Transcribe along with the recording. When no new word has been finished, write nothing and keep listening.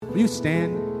Will you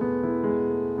stand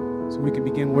so we can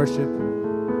begin worship?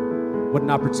 What an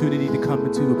opportunity to come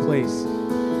into a place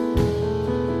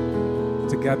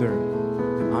together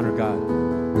and honor God.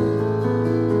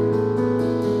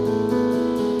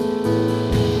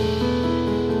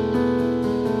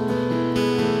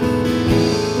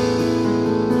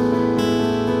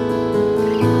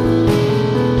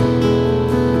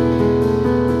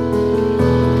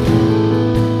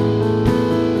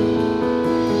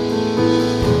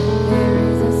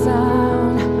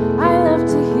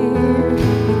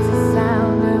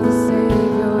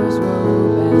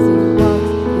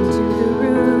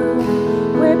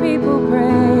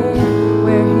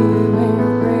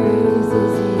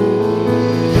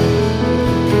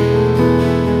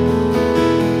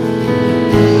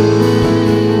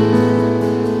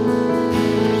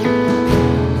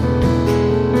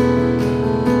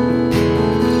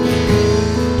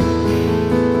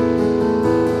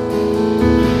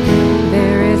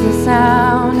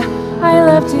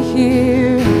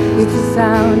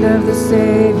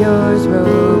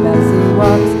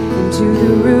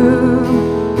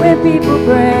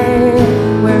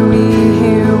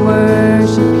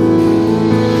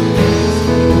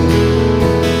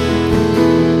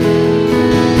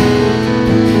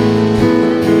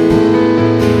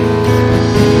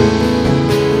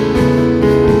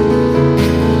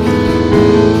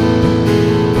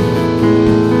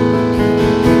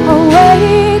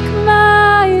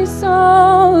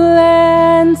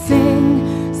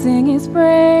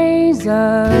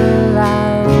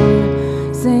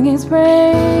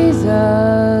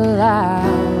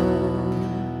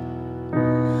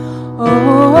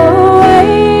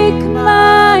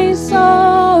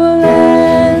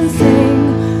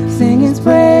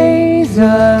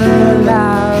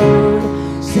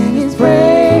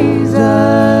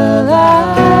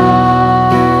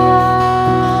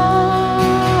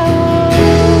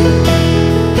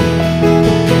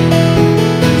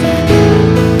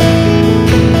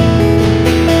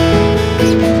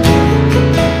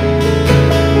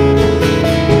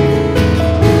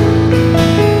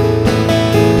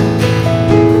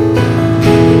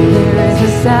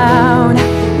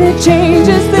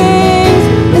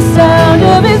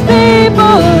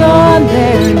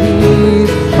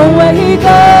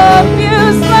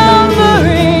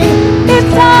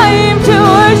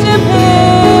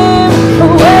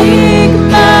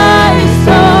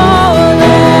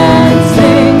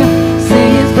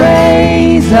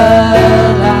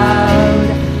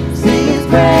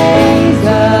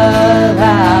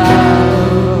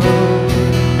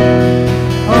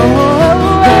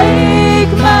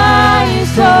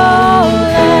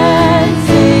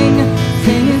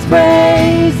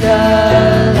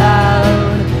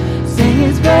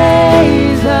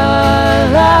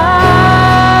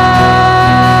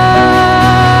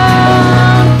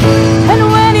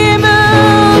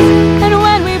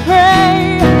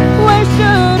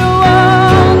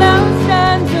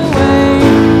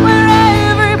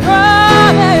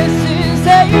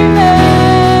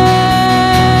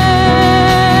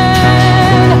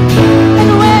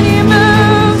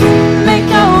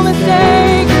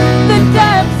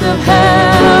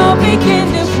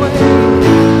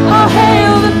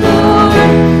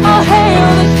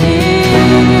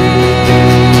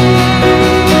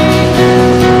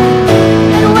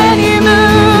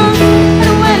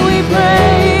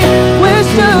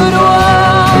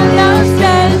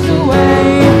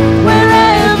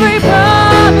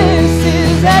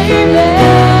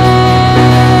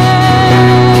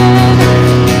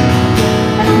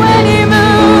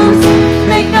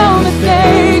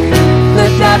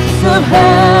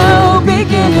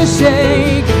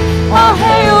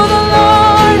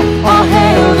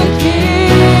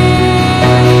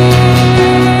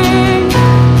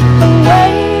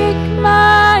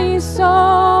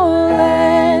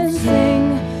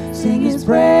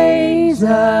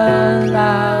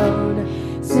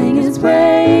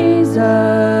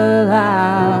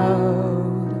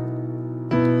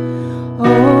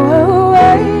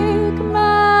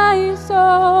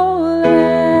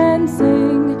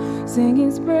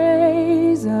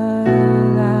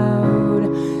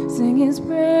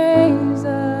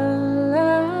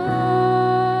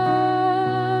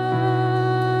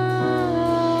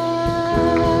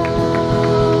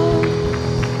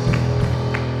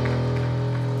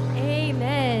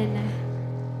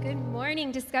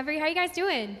 Discovery. How you guys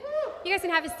doing? You guys can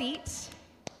have a seat.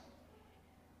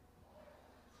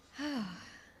 I'm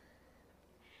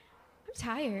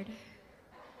tired.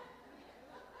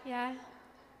 Yeah.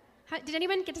 Did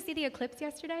anyone get to see the eclipse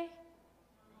yesterday?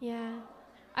 Yeah.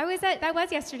 That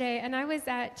was yesterday, and I was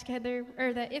at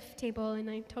the if table, and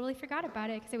I totally forgot about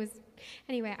it because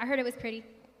anyway, I heard it was pretty.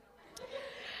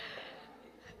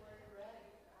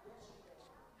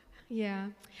 Yeah.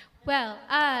 Well,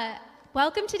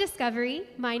 welcome to Discovery.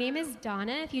 My name is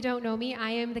Donna. If you don't know me, I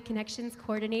am the Connections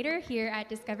Coordinator here at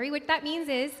Discovery. What that means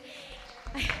is,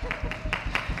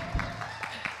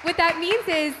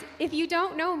 if you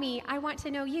don't know me, I want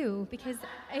to know you, because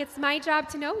it's my job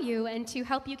to know you and to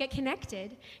help you get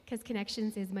connected, because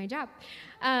connections is my job.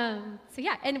 And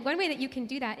one way that you can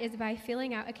do that is by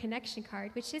filling out a connection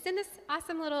card, which is in this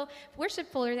awesome little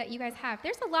worship folder that you guys have.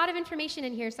 There's a lot of information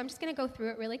in here, so I'm just going to go through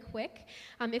it really quick.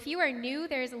 If you are new,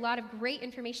 there's a lot of great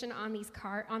information on these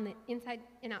on the inside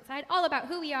and outside, all about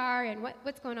who we are and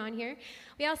what's going on here.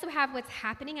 We also have what's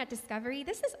happening at Discovery.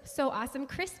 This is so awesome.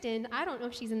 Kristen, I don't know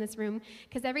if she's in this room,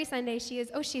 because every Sunday she's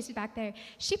back there.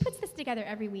 She puts this together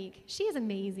every week. She is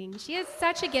amazing. She is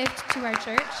such a gift to our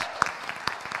church.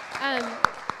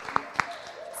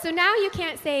 So now you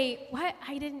can't say, what?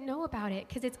 I didn't know about it,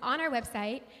 because it's on our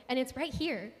website, and it's right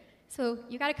here. So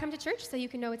you got to come to church so you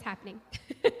can know what's happening,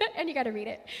 and you got to read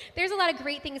it. There's a lot of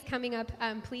great things coming up.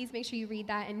 Please make sure you read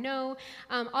that and know.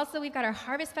 Also, we've got our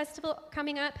Harvest Festival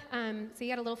coming up. So you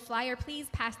got a little flyer. Please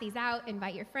pass these out.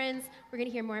 Invite your friends. We're going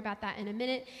to hear more about that in a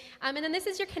minute. And then this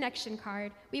is your connection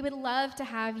card. We would love to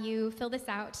have you fill this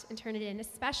out and turn it in,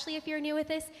 especially if you're new with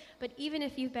this. But even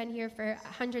if you've been here for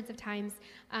hundreds of times,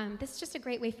 this is just a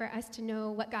great way for us to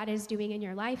know what God is doing in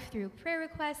your life through prayer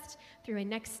request, through a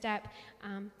next step.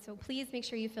 So please make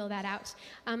sure you fill that out.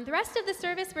 The rest of the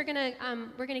service, we're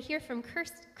gonna hear from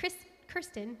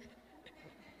Kirsten.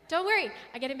 Don't worry,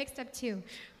 I get it mixed up too.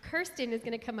 Kirsten is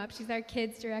gonna come up. She's our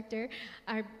kids director,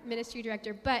 our ministry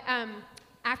director. But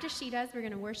after she does, we're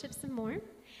gonna worship some more,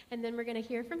 and then we're gonna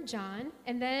hear from Jon,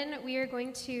 and then we are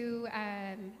going to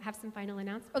have some final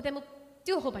announcements. Then we'll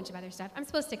do a whole bunch of other stuff. I'm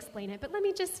supposed to explain it, but let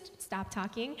me just stop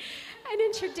talking and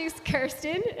introduce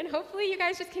Kirsten, and hopefully you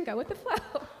guys just can go with the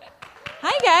flow.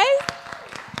 Hi, guys.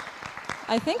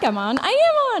 I think I'm on. I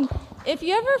am on. If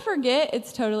you ever forget,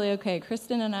 it's totally okay.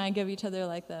 Kristen and I give each other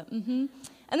like the And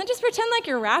then just pretend like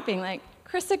you're rapping, like,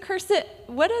 Krista,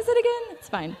 what is it again? It's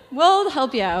fine. We'll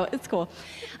help you out. It's cool.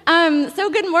 So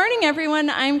good morning, everyone.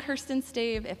 I'm Kirsten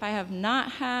Stave. If I have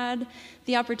not had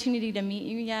the opportunity to meet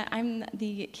you yet, I'm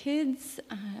the kids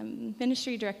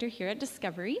ministry director here at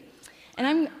Discovery. And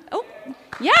I love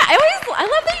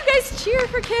that you guys cheer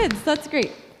for kids. That's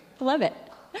great. Love it.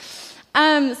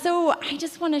 So I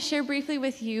just want to share briefly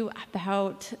with you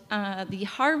about the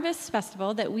Harvest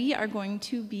Festival that we are going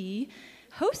to be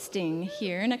hosting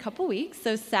here in a couple weeks.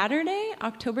 So Saturday,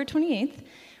 October 28th,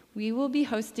 we will be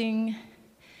hosting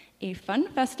a fun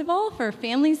festival for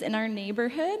families in our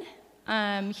neighborhood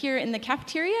here in the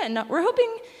cafeteria. And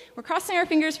we're crossing our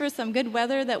fingers for some good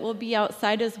weather that will be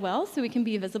outside as well, so we can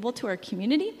be visible to our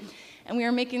community. And we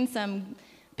are making some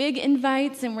big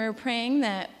invites, and we're praying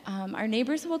that our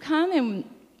neighbors will come.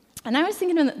 And I was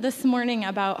thinking this morning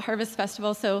about Harvest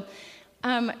Festival. So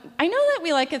I know that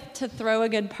we like it to throw a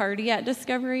good party at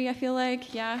Discovery, I feel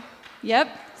like. Yeah? Yep.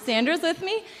 Sandra's with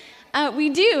me.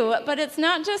 We do, but it's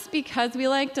not just because we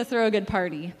like to throw a good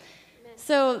party.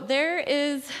 So there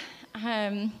is,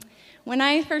 when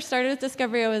I first started with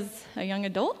Discovery, I was a young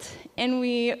adult, and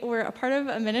we were a part of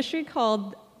a ministry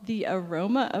called the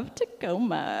Aroma of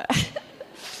Tacoma.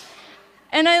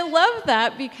 And I love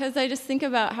that because I just think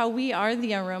about how we are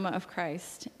the aroma of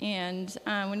Christ. And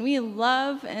when we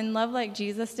love like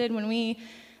Jesus did, when we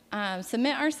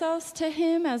submit ourselves to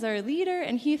him as our leader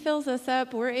and he fills us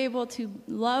up, we're able to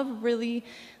love really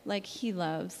like he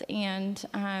loves. And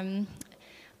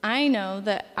I know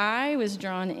that I was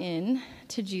drawn in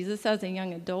to Jesus as a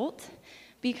young adult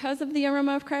because of the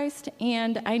aroma of Christ,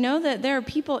 and I know that there are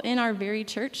people in our very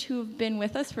church who have been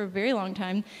with us for a very long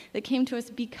time that came to us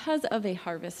because of a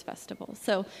Harvest Festival.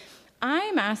 So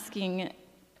I'm asking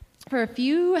for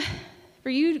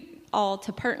you all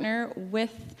to partner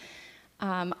with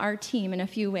our team in a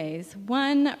few ways.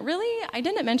 One, really, I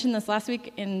didn't mention this last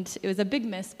week, and it was a big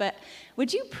miss, but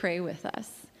would you pray with us?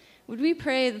 Would we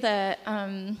pray that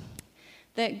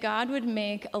that God would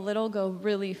make a little go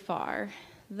really far,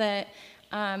 that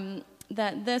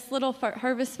this little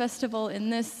Harvest Festival in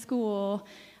this school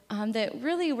that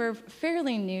really we're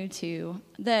fairly new to,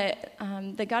 that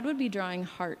God would be drawing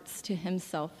hearts to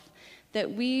himself, that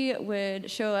we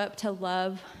would show up to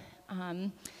love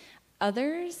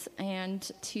others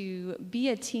and to be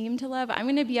a team to love. I'm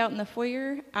going to be out in the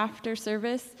foyer after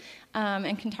service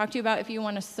and can talk to you about if you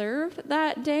want to serve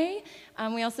that day.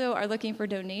 We also are looking for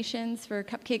donations for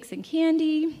cupcakes and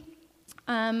candy.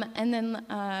 And then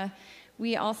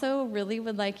we also really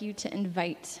would like you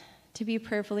to be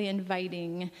prayerfully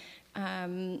inviting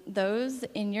those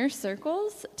in your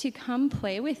circles to come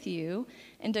play with you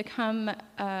and to come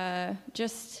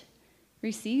just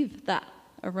receive that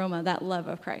aroma, that love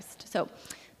of Christ. So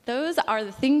those are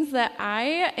the things that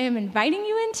I am inviting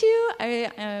you into.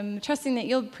 I am trusting that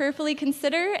you'll prayerfully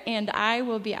consider, and I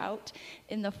will be out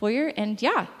in the foyer. And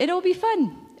yeah, it'll be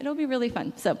fun. It'll be really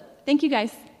fun. So thank you,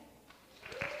 guys.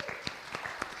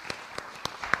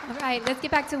 All right, let's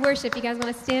get back to worship. You guys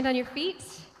want to stand on your feet?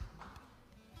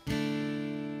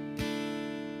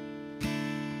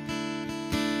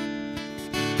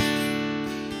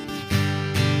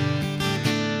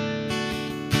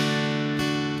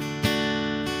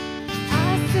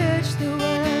 The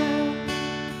world,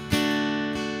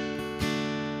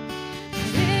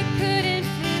 but it couldn't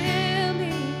fill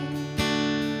me.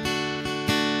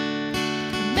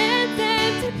 Meant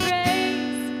them to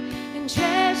praise and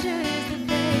treasures that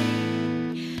they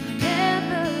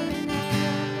never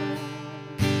know.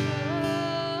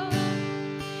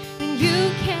 Then you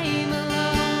came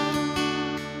along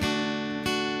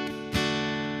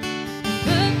and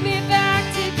put me back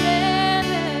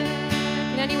together.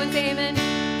 Can anyone say amen?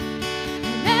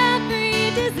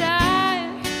 Desire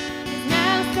is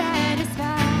now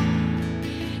satisfied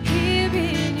here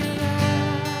in your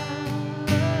love.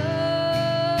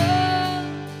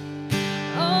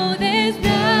 Oh, there's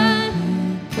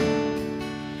nothing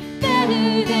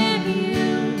better than you.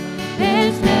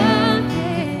 There's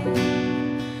nothing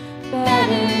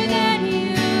better than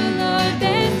you, Lord.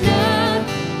 There's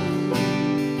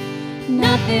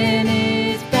nothing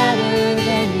is better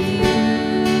than you.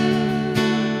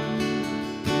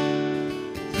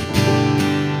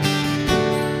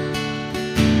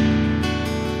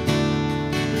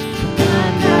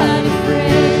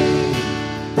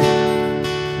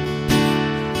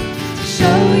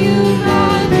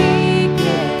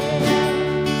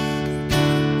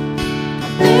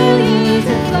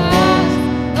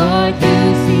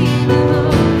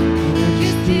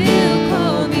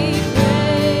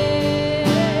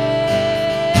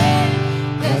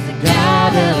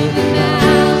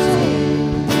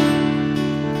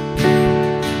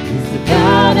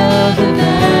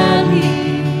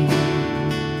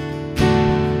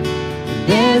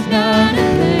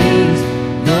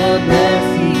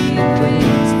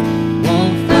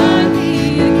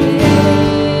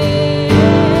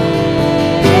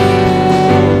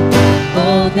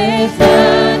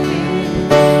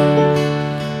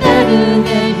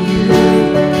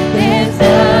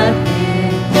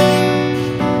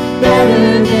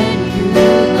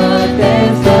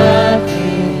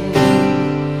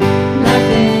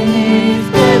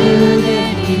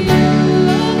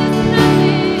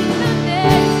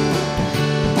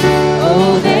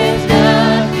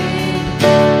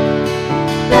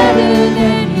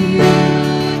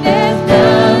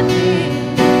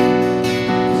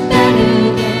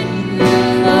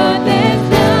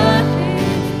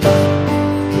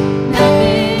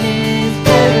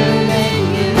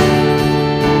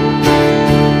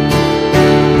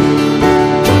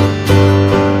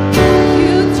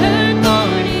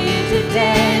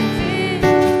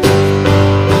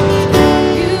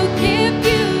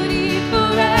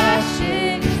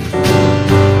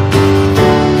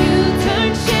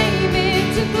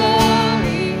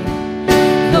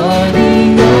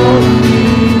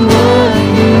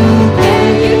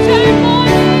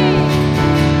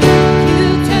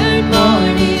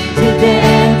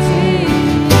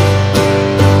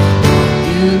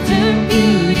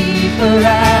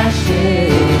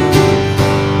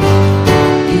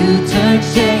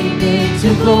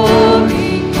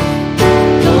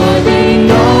 You're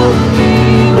the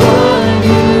only one.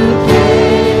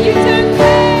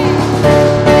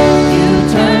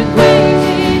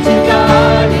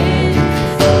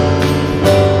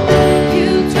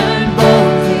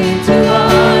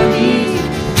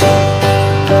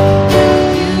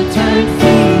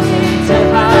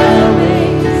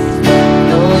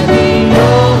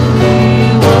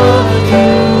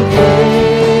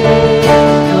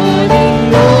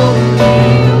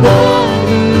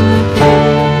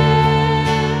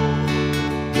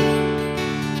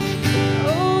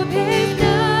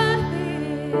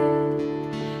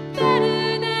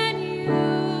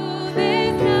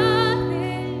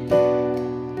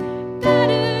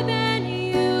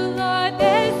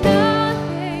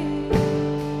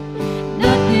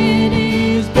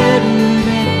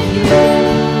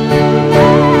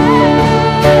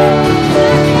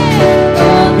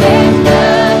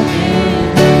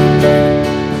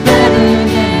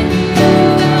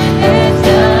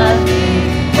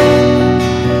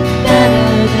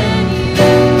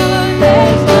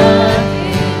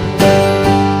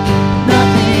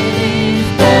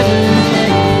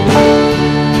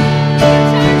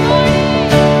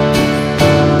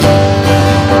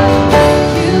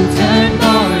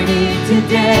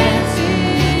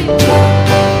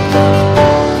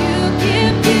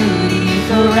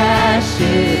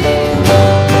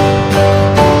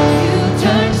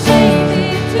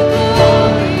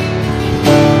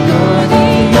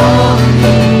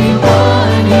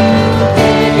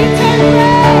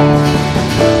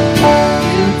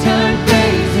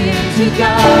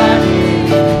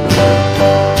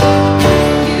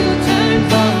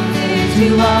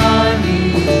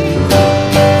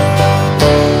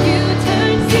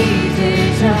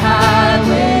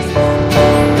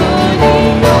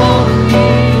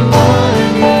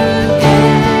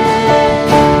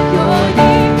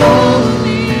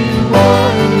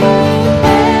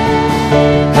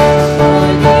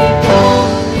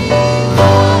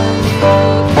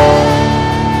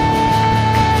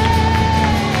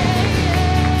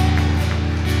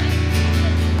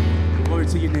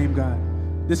 name, God.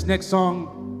 This next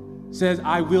song says,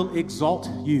 I will exalt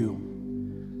you.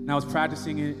 And I was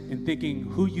practicing it and thinking,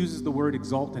 who uses the word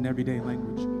exalt in everyday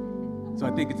language? So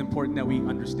I think it's important that we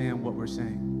understand what we're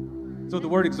saying. So the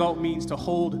word exalt means to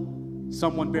hold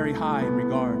someone very high in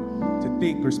regard, to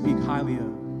think or speak highly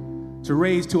of, to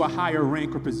raise to a higher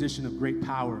rank or position of great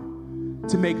power,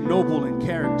 to make noble in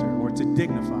character or to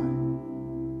dignify.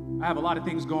 I have a lot of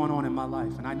things going on in my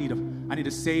life, and I need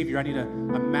a savior, I need a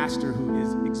master who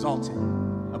is exalted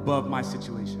above my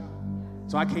situation.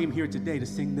 So I came here today to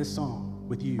sing this song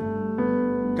with you.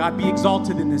 God, be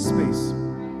exalted in this space.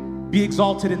 Be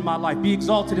exalted in my life. Be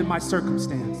exalted in my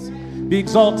circumstance. Be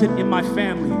exalted in my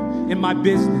family, in my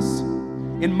business,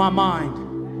 in my mind.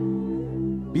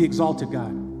 Be exalted,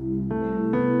 God.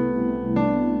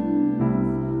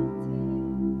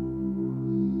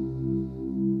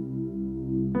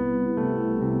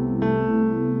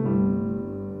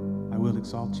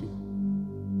 Exalt you.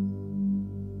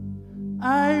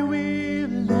 I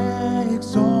will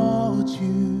exalt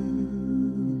you.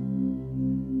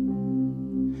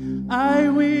 I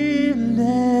will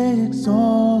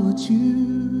exalt you.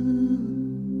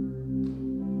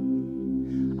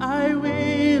 I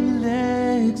will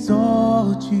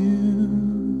exalt you.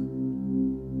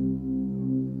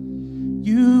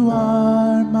 You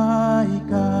are my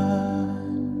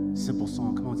God. Simple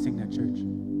song. Come on, sing that, church.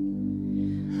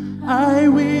 I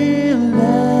will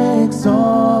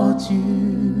exalt you.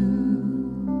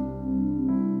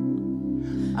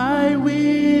 I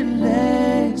will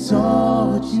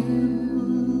exalt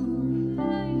you.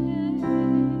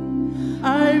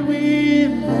 I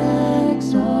will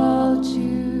exalt you.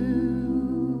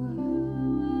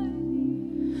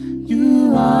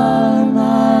 You are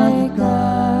my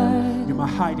God. You're my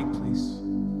hiding place.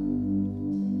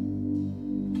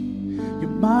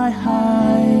 You're my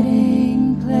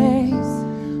hiding place,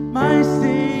 my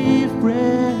safe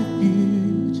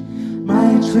refuge,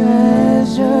 my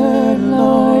treasure,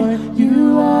 Lord,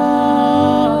 you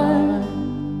are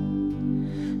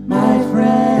my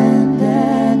friend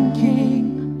and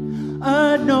King,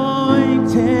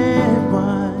 anointed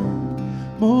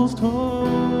one, most holy.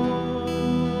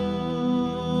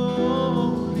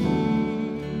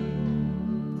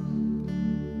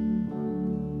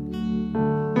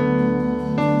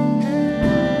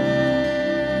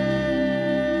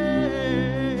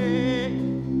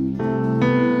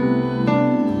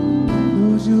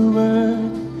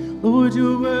 Lord,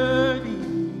 you're worthy.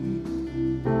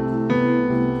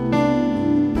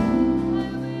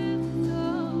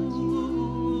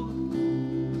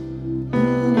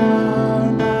 You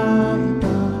are my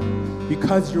God.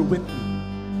 Because you're with me.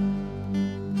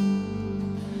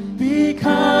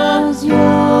 Because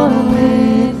you're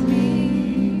with me.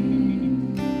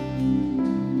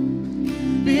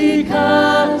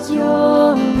 Because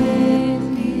you're with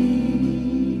me.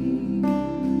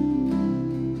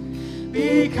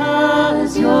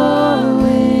 Because you're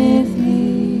with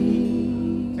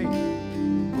me,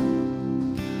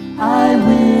 I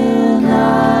will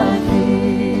not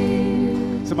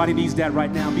fear. Somebody needs that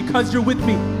right now. Because you're with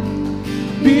me.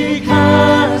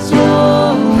 Because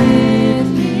you're with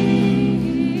me.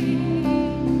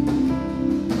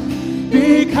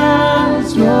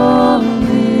 Because you're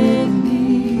with me.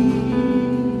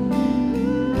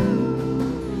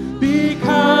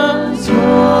 Because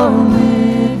you're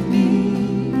with me.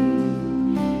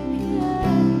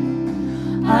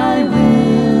 I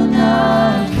will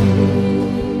not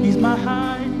fear. He's my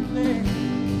hiding place.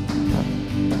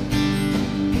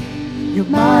 You're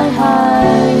my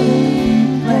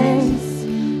hiding place,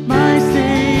 my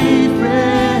safe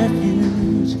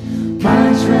refuge,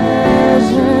 my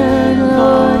treasure,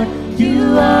 Lord,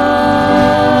 you are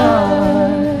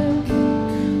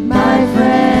my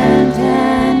friend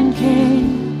and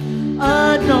King,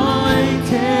 anointed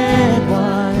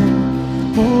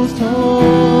one, most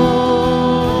holy.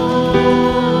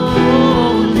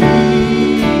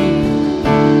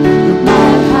 You're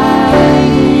my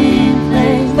hiding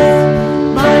place,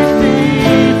 my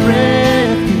safe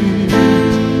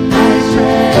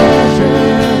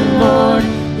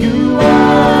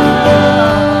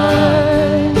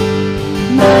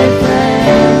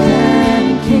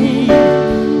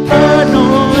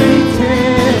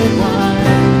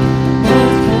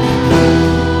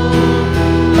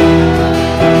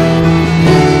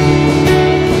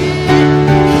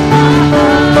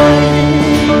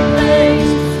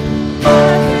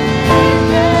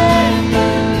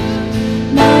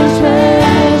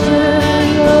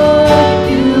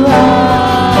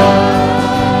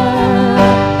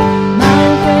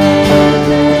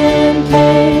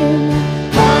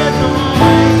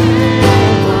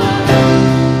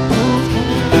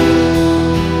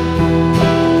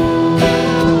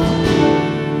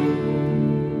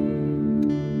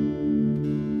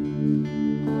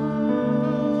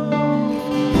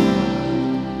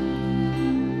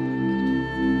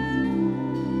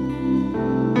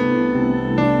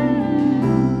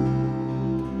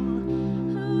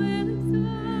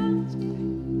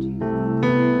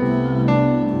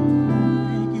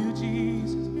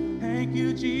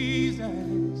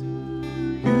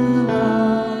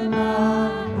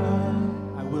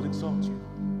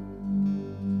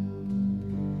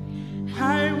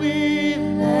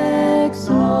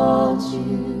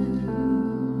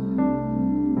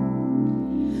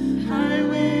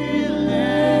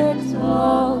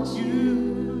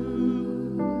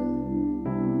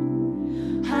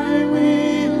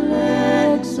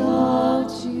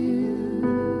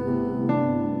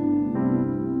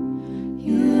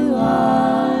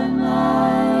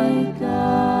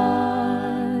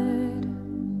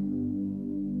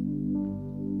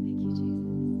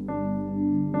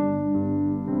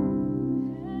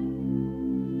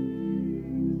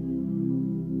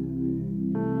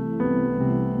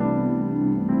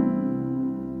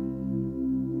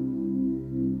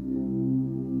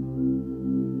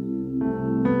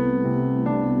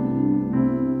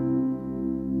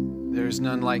is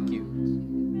none like you.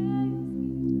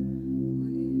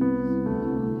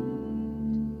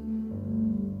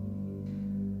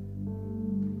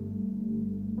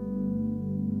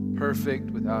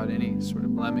 Perfect, without any sort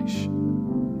of blemish,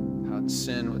 without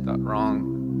sin, without wrong.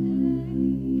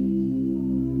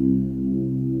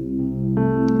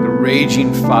 The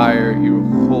raging fire, you're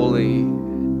holy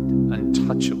and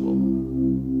untouchable.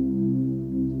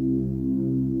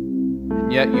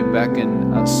 And yet you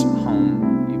beckon us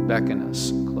home, you beckon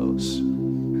us close.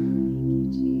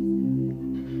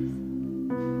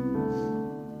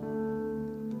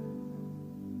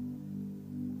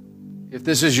 If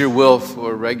this is your will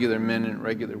for regular men and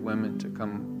regular women to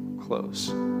come close,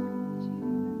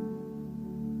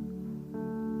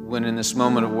 when in this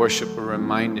moment of worship we're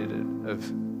reminded of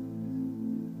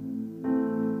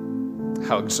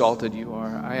how exalted you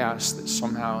are, I ask that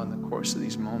somehow in the course of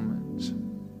these moments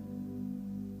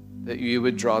that you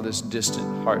would draw this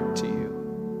distant heart to you,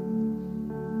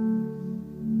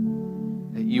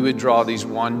 that you would draw these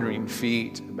wandering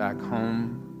feet back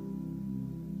home,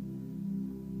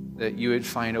 that you would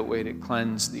find a way to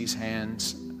cleanse these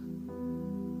hands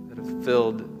that have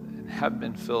filled and have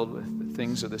been filled with the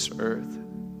things of this earth.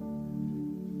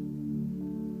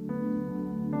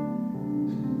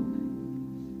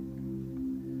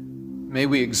 May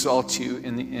we exalt you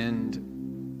in the end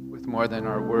with more than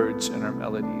our words and our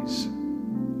melodies.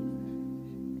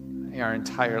 May our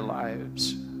entire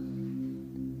lives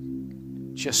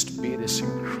just be this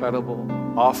incredible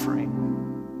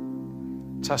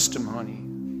offering, testimony,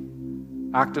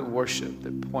 act of worship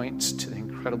that points to the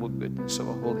incredible goodness of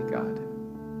a holy God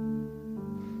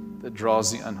that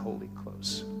draws the unholy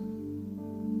close.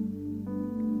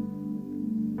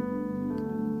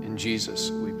 In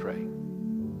Jesus we pray.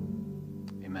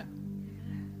 Amen.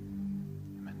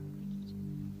 Amen.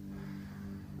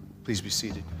 Please be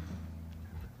seated.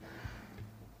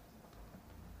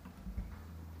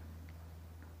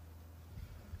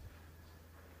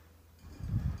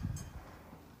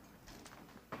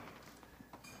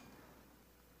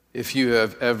 If you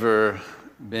have ever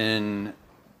been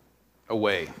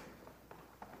away,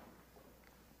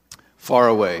 far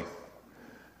away,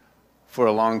 for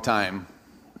a long time,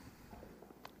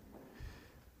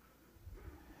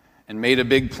 and made a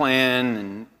big plan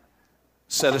and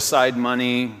set aside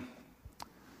money,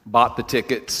 bought the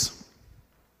tickets,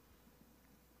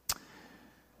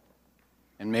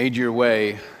 and made your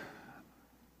way,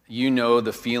 you know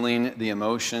the feeling, the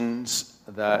emotions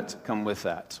that come with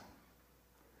that.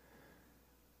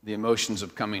 The emotions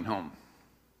of coming home.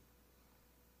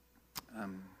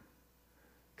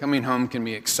 Coming home can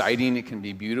be exciting, it can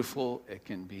be beautiful, it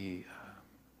can be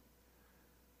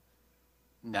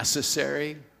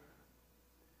necessary,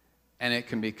 and it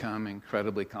can become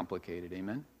incredibly complicated.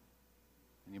 Amen?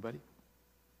 Anybody?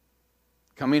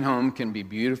 Coming home can be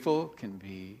beautiful, can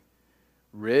be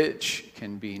rich,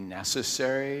 can be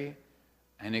necessary,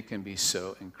 and it can be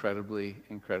so incredibly,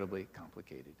 incredibly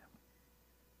complicated.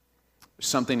 There's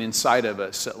something inside of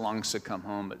us that longs to come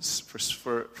home. It's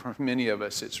for many of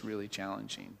us, it's really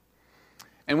challenging.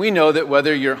 And we know that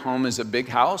whether your home is a big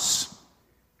house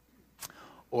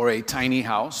or a tiny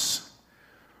house,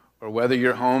 or whether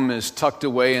your home is tucked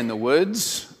away in the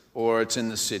woods or it's in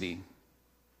the city,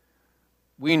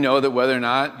 we know that whether or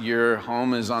not your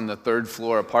home is on the third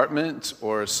floor apartment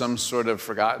or some sort of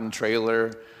forgotten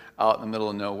trailer out in the middle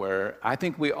of nowhere, I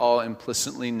think we all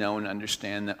implicitly know and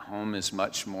understand that home is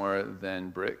much more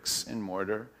than bricks and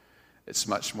mortar. It's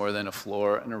much more than a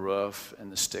floor and a roof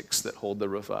and the sticks that hold the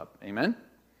roof up. Amen?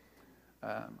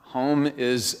 Home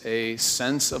is a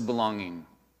sense of belonging,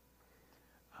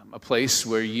 a place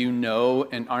where you know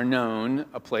and are known,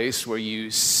 a place where you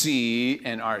see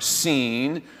and are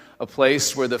seen, a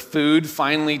place where the food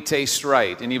finally tastes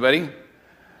right. Anybody?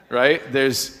 Right?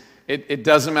 It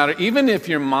doesn't matter. Even if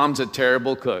your mom's a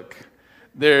terrible cook,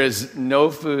 there is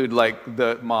no food like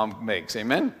the mom makes.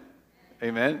 Amen?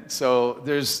 Amen? So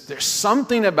there's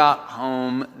something about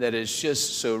home that is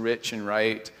just so rich and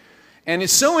right. And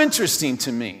it's so interesting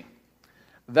to me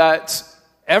that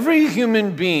every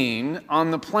human being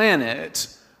on the planet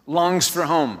longs for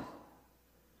home.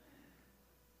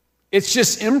 It's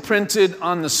just imprinted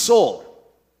on the soul.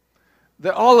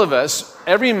 That all of us,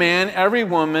 every man, every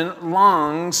woman,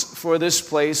 longs for this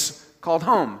place called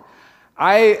home.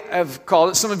 I have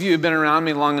called it, some of you have been around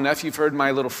me long enough, you've heard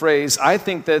my little phrase, I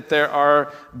think that there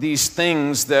are these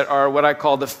things that are what I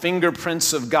call the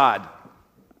fingerprints of God.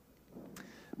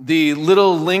 The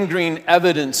little lingering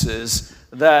evidences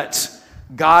that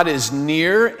God is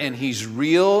near and He's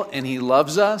real and He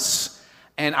loves us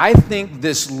And I think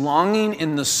this longing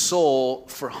in the soul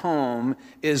for home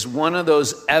is one of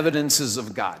those evidences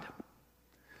of God.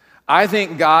 I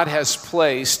think God has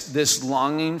placed this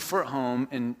longing for home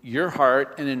in your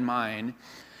heart and in mine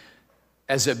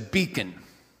as a beacon.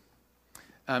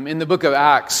 In the book of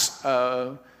Acts,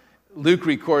 Luke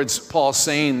records Paul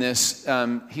saying this.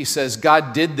 He says,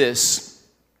 God did this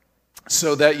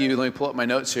so that you, let me pull up my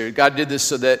notes here. God did this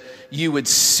so that you would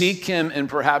seek him and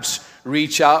perhaps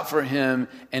reach out for him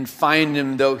and find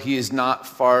him, though he is not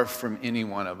far from any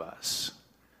one of us.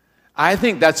 I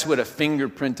think that's what a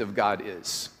fingerprint of God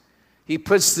is. He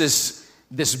puts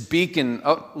this beacon,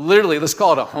 literally, let's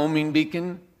call it a homing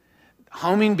beacon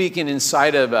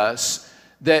inside of us,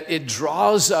 that it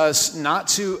draws us not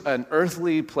to an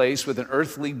earthly place with an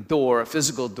earthly door, a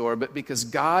physical door, but because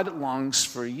God longs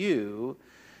for you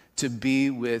to be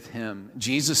with him.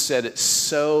 Jesus said it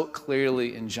so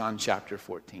clearly in John chapter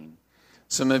 14.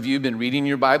 Some of you have been reading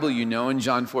your Bible. You know in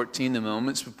John 14, the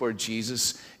moments before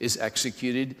Jesus is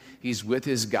executed, he's with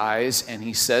his guys, and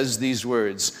he says these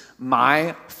words,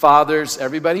 my Father's,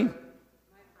 everybody?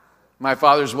 My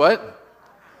Father's what?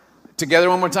 Together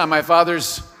one more time. My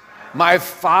Father's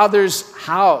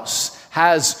house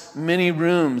has many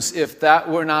rooms. If that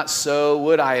were not so,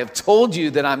 would I have told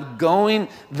you that I'm going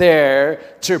there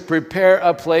to prepare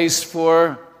a place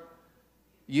for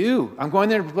you? I'm going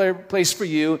there to prepare a place for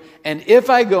you. And if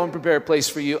I go and prepare a place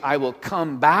for you, I will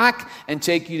come back and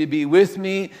take you to be with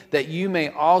me, that you may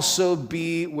also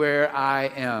be where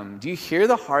I am. Do you hear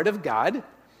the heart of God?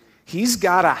 He's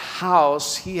got a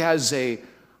house. He has a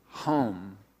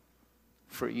home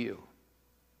for you.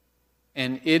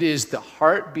 And it is the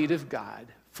heartbeat of God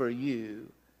for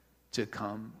you to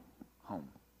come home.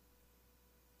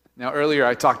 Now, earlier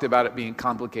I talked about it being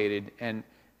complicated, and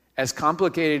as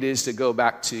complicated it is to go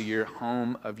back to your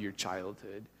home of your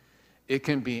childhood, it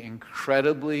can be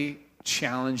incredibly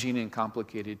challenging and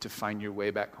complicated to find your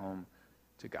way back home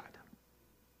to God.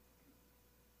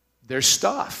 There's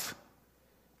stuff.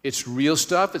 It's real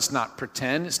stuff. It's not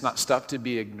pretend. It's not stuff to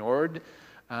be ignored.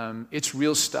 It's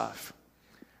real stuff.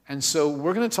 And so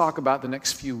we're going to talk about the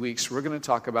next few weeks, we're going to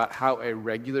talk about how a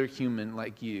regular human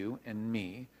like you and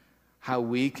me, how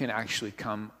we can actually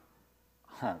come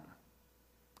home.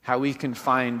 How we can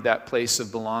find that place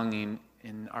of belonging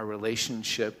in our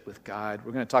relationship with God.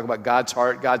 We're going to talk about God's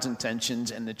heart, God's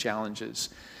intentions, and the challenges.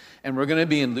 And we're going to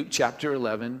be in Luke chapter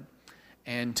 11.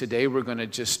 And today we're going to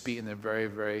just be in the very,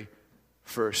 very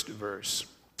first verse.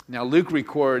 Now, Luke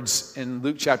records in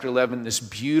Luke chapter 11 this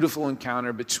beautiful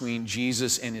encounter between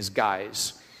Jesus and his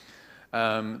guys.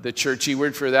 The churchy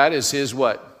word for that is his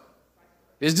what?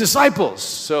 His disciples.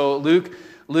 So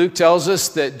Luke tells us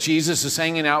that Jesus is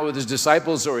hanging out with his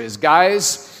disciples or his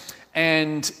guys,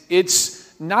 and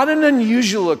it's not an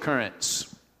unusual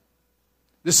occurrence.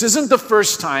 This isn't the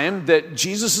first time that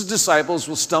Jesus' disciples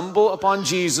will stumble upon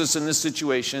Jesus in this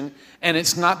situation, and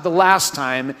it's not the last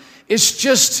time. It's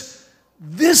just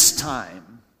this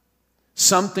time,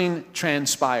 something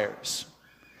transpires.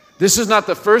 This is not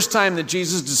the first time that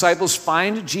Jesus' disciples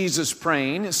find Jesus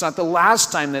praying. It's not the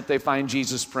last time that they find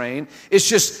Jesus praying. It's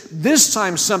just this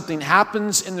time something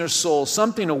happens in their soul.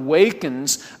 Something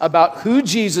awakens about who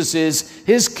Jesus is,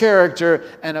 his character,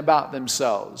 and about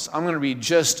themselves. I'm going to read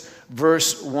just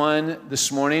verse 1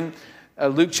 this morning.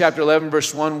 Luke chapter 11,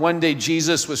 verse 1. One day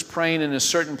Jesus was praying in a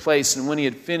certain place, and when he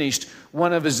had finished,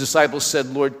 one of his disciples said,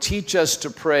 Lord, teach us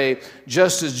to pray,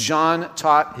 just as John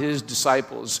taught his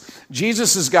disciples.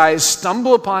 Jesus' guys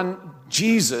stumble upon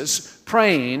Jesus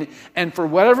praying, and for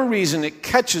whatever reason, it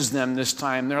catches them this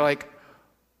time. They're like,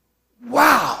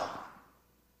 wow.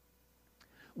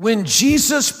 When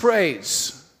Jesus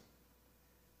prays,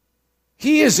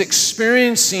 he is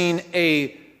experiencing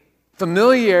a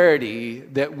familiarity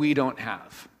that we don't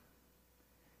have.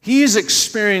 He is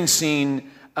experiencing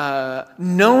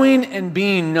knowing and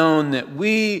being known that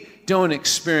we don't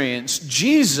experience.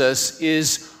 Jesus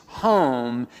is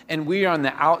home, and we are on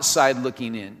the outside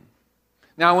looking in.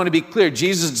 Now, I want to be clear.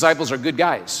 Jesus' disciples are good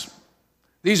guys.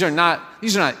 These are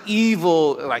not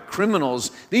evil, like criminals.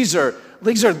 These are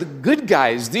the good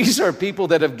guys. These are people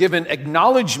that have given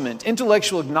acknowledgement,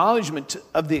 intellectual acknowledgement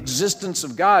of the existence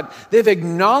of God. They've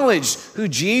acknowledged who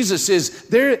Jesus is.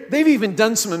 They've even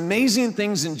done some amazing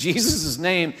things in Jesus'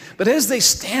 name. But as they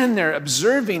stand there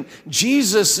observing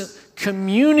Jesus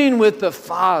communing with the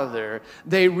Father,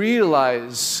 they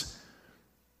realize,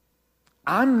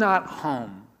 I'm not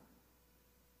home.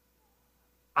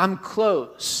 I'm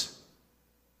close.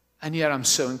 And yet I'm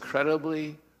so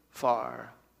incredibly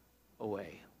far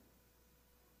away.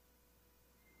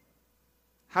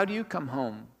 How do you come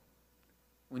home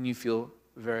when you feel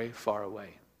very far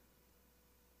away?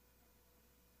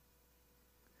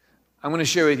 I'm going to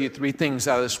share with you 3 things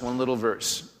out of this one little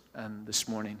verse this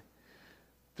morning.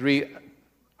 3,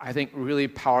 I think, really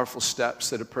powerful steps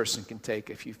that a person can take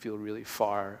if you feel really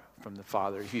far from the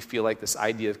Father, if you feel like this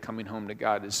idea of coming home to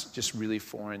God is just really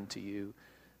foreign to you,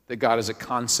 that God is a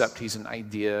concept, He's an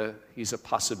idea, He's a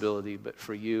possibility, but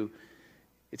for you,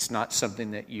 it's not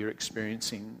something that you're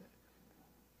experiencing.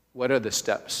 What are the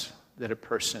steps that a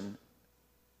person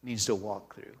needs to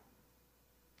walk through?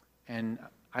 And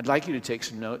I'd like you to take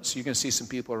some notes. You can see some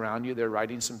people around you. They're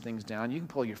writing some things down. You can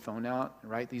pull your phone out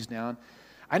and write these down.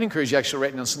 I'd encourage you actually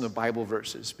write down some of the Bible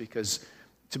verses because,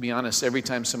 to be honest, every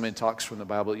time somebody talks from the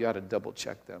Bible, you ought to double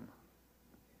check them.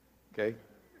 Okay?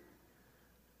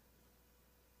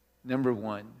 Number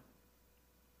 1,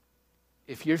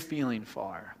 if you're feeling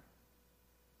far,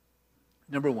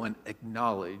 number 1,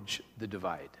 acknowledge the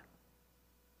divide.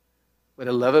 What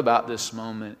I love about this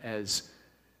moment is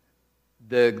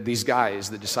these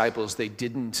guys, the disciples, they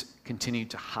didn't continue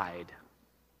to hide.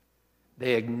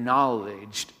 They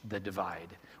acknowledged the divide.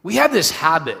 We have this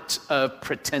habit of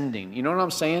pretending. You know what I'm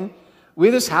saying? We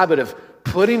have this habit of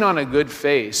putting on a good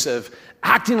face, of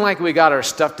acting like we got our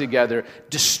stuff together,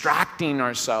 distracting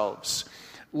ourselves.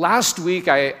 Last week,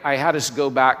 I had us go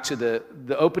back to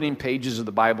the opening pages of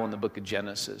the Bible in the book of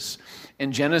Genesis.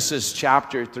 In Genesis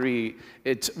chapter 3,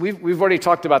 we've already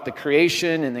talked about the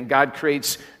creation, and then God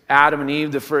creates Adam and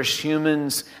Eve, the first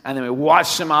humans, and then we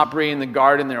watch them operate in the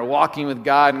garden. They're walking with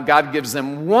God, and God gives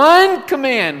them one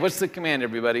command. What's the command,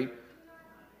 everybody?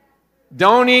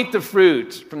 Don't eat the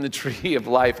fruit from the tree of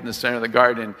life in the center of the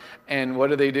garden. And what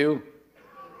do?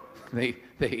 They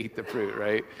eat the fruit,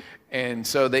 right? And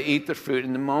so they eat the fruit.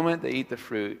 And the moment they eat the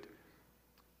fruit,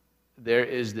 there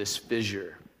is this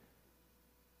fissure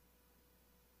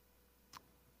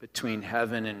between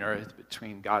heaven and earth,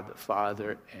 between God the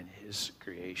Father and His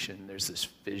creation. There's this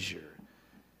fissure.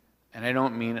 And I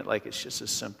don't mean it like it's just a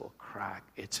simple crack.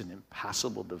 It's an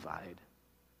impassable divide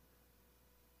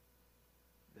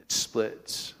that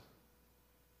splits.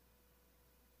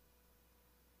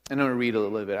 I'm going to read a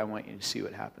little bit. I want you to see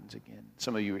what happens again.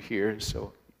 Some of you were here,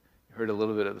 so you heard a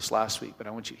little bit of this last week, but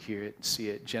I want you to hear it and see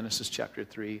it. Genesis chapter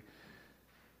 3.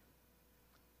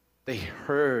 They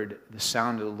heard the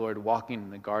sound of the Lord walking in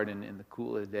the garden in the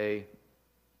cool of the day.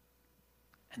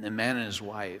 And the man and his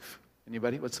wife,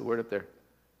 anybody? What's the word up there?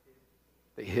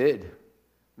 They hid.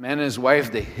 The man and his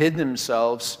wife, they hid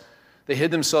themselves. They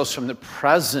hid themselves from the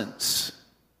presence.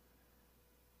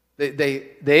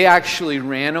 They actually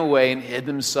ran away and hid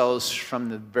themselves from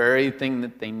the very thing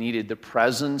that they needed, the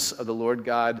presence of the Lord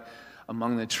God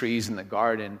among the trees in the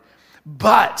garden.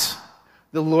 But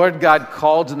the Lord God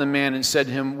called to the man and said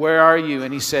to him, "Where are you?"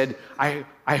 And he said, I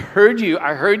heard you.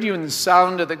 I heard you in the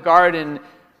sound of the garden.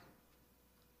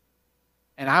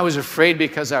 And I was afraid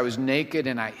because I was naked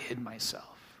and I hid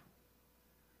myself.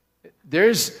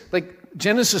 There's, like,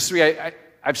 Genesis 3,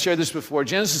 I've shared this before.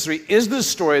 Genesis 3 is the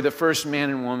story of the first man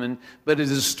and woman, but it is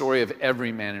the story of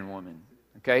every man and woman.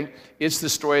 Okay? It's the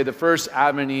story of the first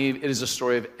Adam and Eve. It is the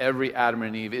story of every Adam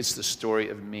and Eve. It's the story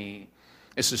of me.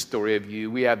 It's the story of you.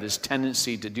 We have this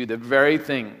tendency to do the very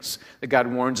things that God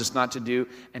warns us not to do,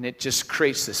 and it just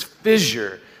creates this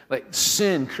fissure. Like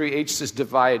sin creates this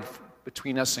divide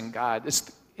between us and God.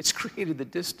 It's created the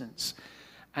distance.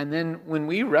 And then when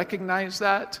we recognize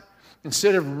that,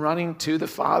 instead of running to the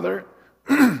Father,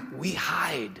 we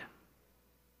hide.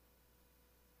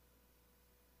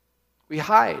 We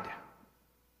hide.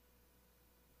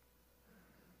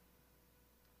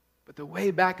 But the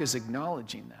way back is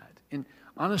acknowledging that. And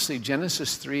honestly,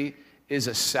 Genesis 3 is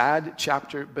a sad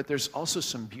chapter, but there's also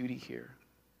some beauty here.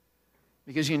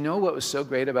 Because you know what was so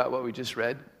great about what we just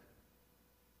read?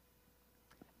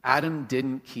 Adam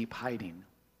didn't keep hiding.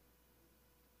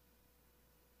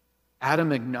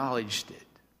 Adam acknowledged it.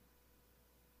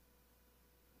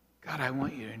 God, I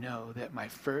want you to know that my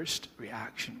first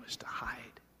reaction was to hide.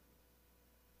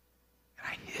 And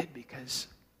I hid because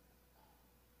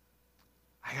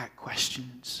I got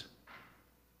questions.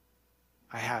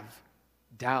 I have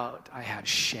doubt. I have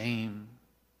shame.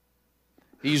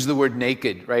 You use the word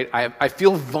naked, right? I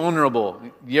feel vulnerable.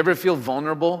 You ever feel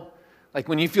vulnerable? Like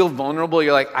when you feel vulnerable,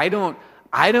 you're like, I don't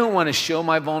want to show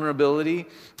my vulnerability.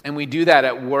 And we do that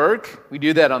at work. We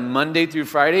do that on Monday through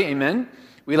Friday. Amen?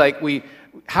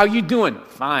 How you doing?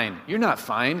 Fine. You're not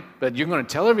fine, but you're going to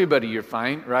tell everybody you're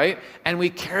fine, right? And we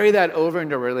carry that over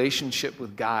into a relationship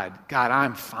with God. God,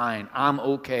 I'm fine. I'm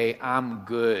okay. I'm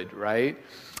good, right?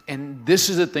 And this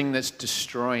is the thing that's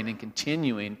destroying and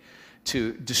continuing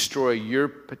to destroy your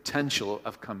potential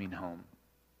of coming home.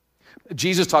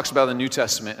 Jesus talks about in the New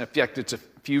Testament. In fact, it's a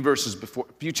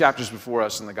few chapters before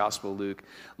us in the Gospel of Luke.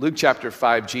 Luke chapter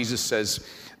 5, Jesus says,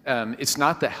 it's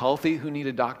not the healthy who need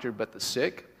a doctor, but the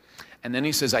sick. And then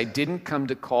he says, I didn't come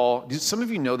to call, some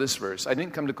of you know this verse, I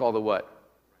didn't come to call the what?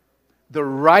 The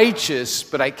righteous,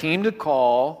 but I came to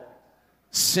call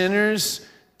sinners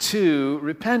to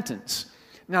repentance.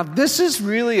 Now, this is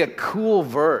really a cool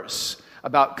verse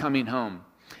about coming home.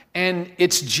 And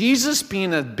it's Jesus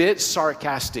being a bit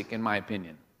sarcastic, in my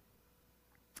opinion.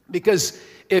 Because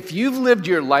if you've lived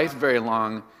your life very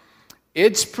long,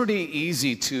 it's pretty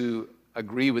easy to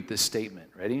agree with this statement.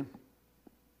 Ready?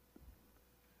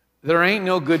 There ain't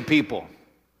no good people.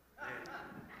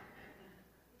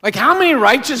 Like, how many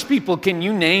righteous people can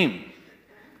you name?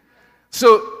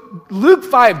 So, Luke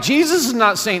 5, Jesus is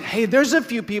not saying, hey, there's a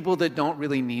few people that don't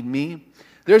really need me.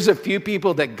 There's a few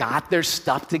people that got their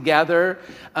stuff together.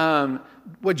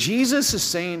 What Jesus is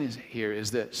saying here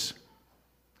is this.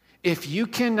 If you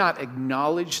cannot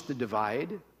acknowledge the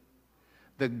divide,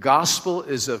 the gospel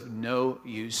is of no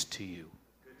use to you.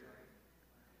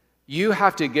 You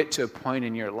have to get to a point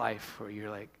in your life where you're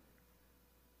like,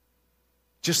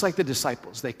 just like the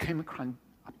disciples, they came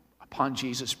upon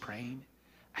Jesus praying,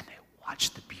 and they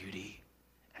watched the beauty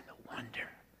and the wonder.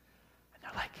 And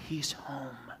they're like, he's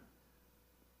home.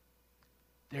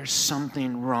 There's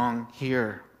something wrong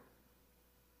here.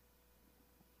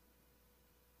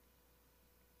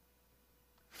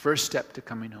 First step to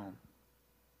coming home.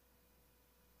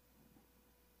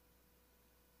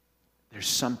 There's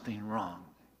something wrong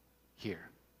here.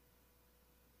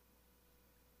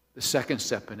 The second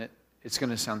step in it, it's going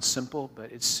to sound simple,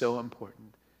 but it's so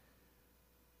important,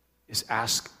 is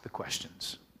ask the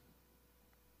questions.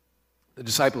 The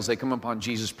disciples, they come upon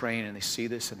Jesus praying and they see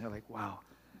this and they're like, wow,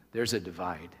 there's a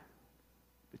divide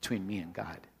between me and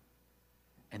God.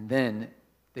 And then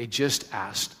they just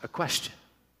asked a question.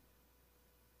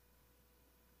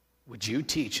 Would you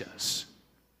teach us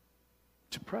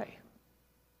to pray?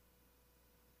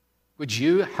 Would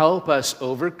you help us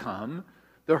overcome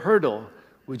the hurdle?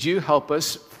 Would you help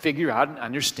us figure out and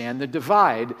understand the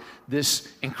divide,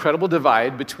 this incredible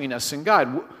divide between us and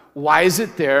God? Why is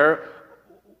it there?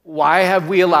 Why have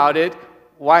we allowed it?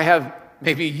 Why have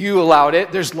maybe you allowed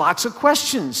it? There's lots of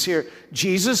questions here.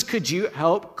 Jesus, could you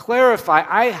help clarify?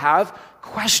 I have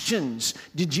questions.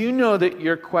 Did you know that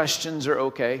your questions are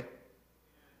okay?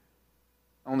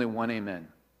 Only one amen.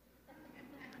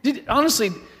 Honestly,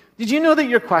 did you know that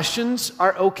your questions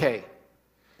are okay?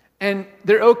 And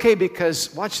they're okay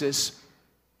because, watch this,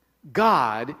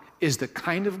 God is the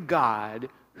kind of God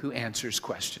who answers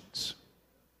questions.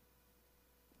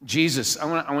 Jesus, I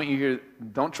want you here,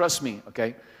 don't trust me,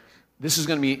 okay? This is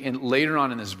going to be later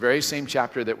on in this very same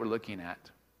chapter that we're looking at.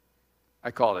 I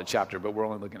call it a chapter, but we're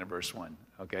only looking at verse 1,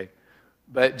 okay?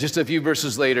 But just a few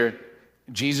verses later,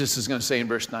 Jesus is going to say in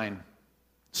verse 9,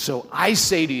 so I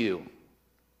say to you,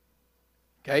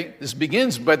 okay? This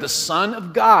begins by the Son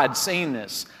of God saying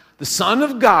this. The Son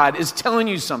of God is telling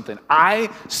you something. I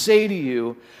say to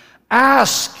you,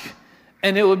 ask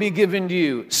and it will be given to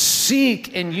you.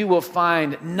 Seek and you will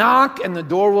find. Knock and the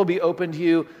door will be opened to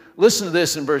you. Listen to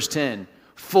this in verse 10.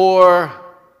 For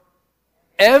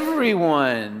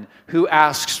everyone who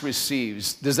asks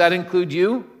receives. Does that include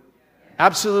you?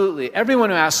 Absolutely.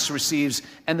 Everyone who asks receives,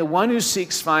 and the one who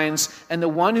seeks finds, and the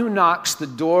one who knocks, the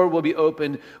door will be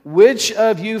opened. Which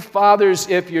of you fathers,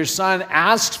 if your son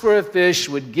asks for a fish,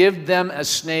 would give them a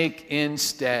snake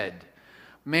instead?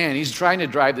 Man, he's trying to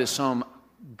drive this home.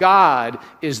 God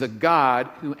is the God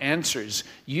who answers.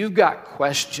 You've got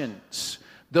questions.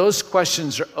 Those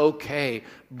questions are okay.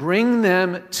 Bring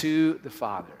them to the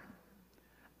Father.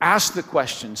 Ask the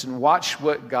questions and watch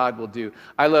what God will do.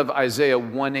 I love Isaiah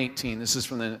 1:18. This is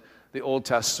from the Old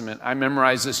Testament. I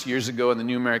memorized this years ago in the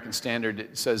New American Standard.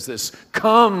 It says this,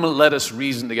 come, let us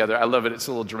reason together. I love it. It's a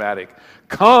little dramatic.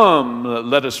 Come,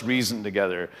 let us reason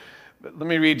together. But let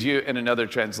me read to you in another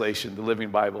translation, the Living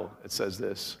Bible. It says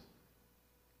this,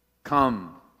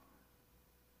 come,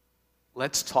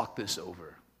 let's talk this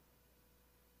over.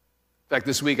 In fact,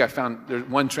 this week I found there's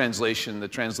one translation, the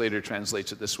translator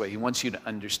translates it this way. He wants you to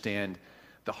understand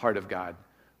the heart of God.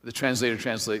 The translator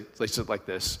translates it like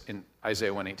this in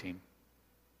Isaiah 1:18.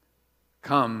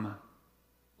 Come,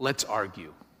 let's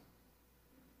argue.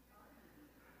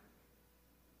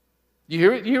 You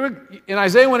hear it? In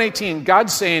Isaiah 1:18,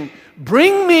 God's saying,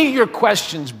 bring me your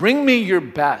questions, bring me your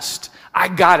best. I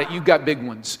got it, you got big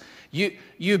ones.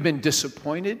 You've been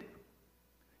disappointed,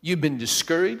 you've been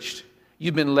discouraged,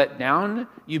 you've been let down.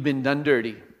 You've been done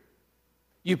dirty.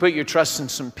 You put your trust in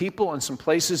some people and some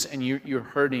places, and you're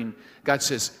hurting. God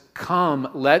says, come,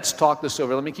 let's talk this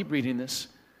over. Let me keep reading this.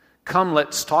 Come,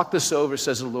 let's talk this over,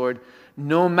 says the Lord.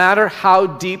 No matter how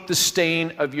deep the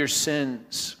stain of your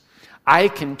sins, I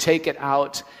can take it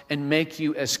out and make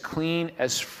you as clean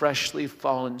as freshly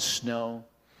fallen snow.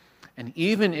 And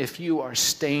even if you are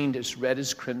stained as red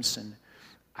as crimson,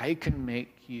 I can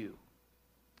make you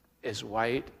as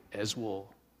white as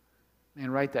wool.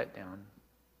 Man, write that down.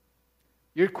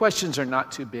 Your questions are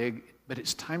not too big, but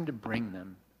it's time to bring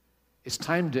them. It's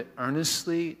time to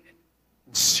earnestly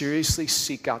and seriously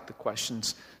seek out the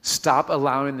questions. Stop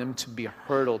allowing them to be a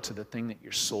hurdle to the thing that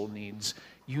your soul needs.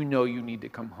 You know you need to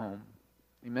come home.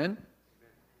 Amen?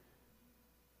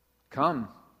 Come.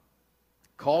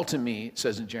 Call to me, it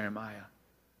says in Jeremiah.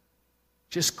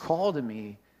 Just call to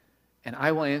me, and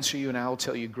I will answer you, and I will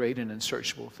tell you great and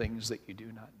unsearchable things that you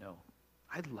do not know.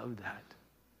 I'd love that.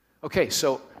 Okay,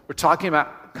 so we're talking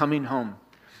about coming home.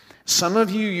 Some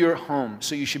of you, you're home,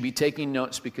 so you should be taking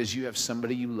notes because you have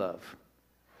somebody you love.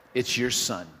 It's your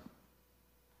son.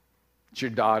 It's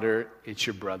your daughter. It's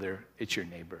your brother. It's your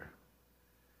neighbor.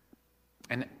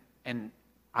 And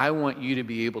I want you to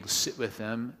be able to sit with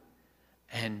them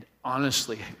and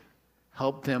honestly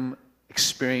help them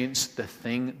experience the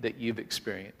thing that you've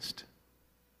experienced.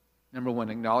 Number one,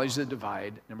 acknowledge the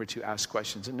divide. Number two, ask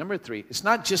questions. And number three, it's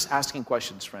not just asking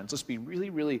questions, friends. Let's be really,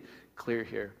 really clear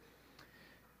here.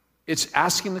 It's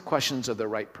asking the questions of the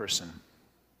right person.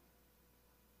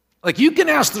 Like, you can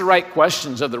ask the right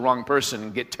questions of the wrong person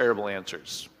and get terrible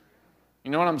answers.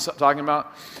 You know what I'm talking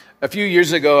about? A few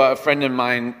years ago, a friend of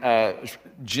mine,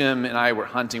 Jim, and I were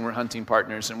hunting. We're hunting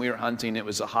partners, and we were hunting. It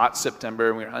was a hot September,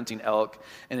 and we were hunting elk,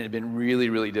 and it had been really,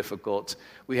 really difficult.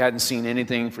 We hadn't seen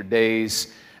anything for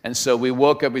days, and so we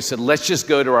woke up. We said, let's just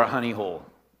go to our honey hole.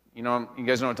 You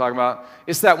guys know what I'm talking about?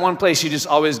 It's that one place you just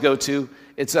always go to.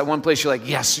 It's that one place you're like,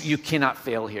 yes, you cannot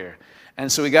fail here. And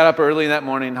so we got up early that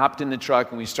morning, hopped in the truck,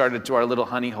 and we started to our little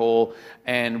honey hole.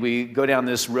 And we go down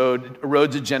this road. A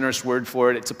road's a generous word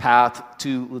for it. It's a path,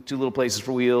 two little places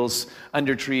for wheels,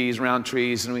 under trees, around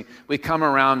trees. And we come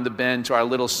around the bend to our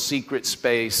little secret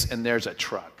space, and there's a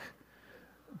truck.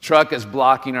 Truck is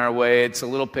blocking our way. It's a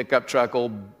little pickup truck,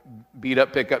 old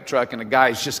beat-up pickup truck, and a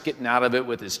guy's just getting out of it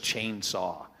with his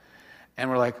chainsaw. And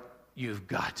we're like, you've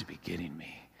got to be kidding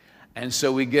me. And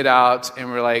so we get out, and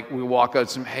we walk out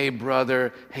to him, hey,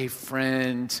 brother, hey,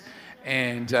 friend.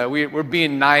 And we're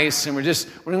being nice, and we're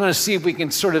going to see if we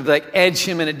can sort of like edge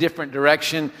him in a different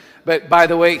direction. But by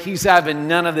the way, he's having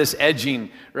none of this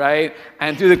edging, right?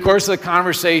 And through the course of the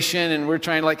conversation, and we're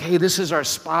trying to like, hey, this is our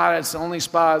spot. It's the only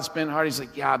spot. It's been hard. He's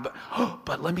like, yeah,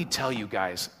 but let me tell you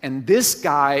guys. And this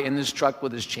guy in this truck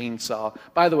with his chainsaw,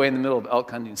 by the way, in the middle of elk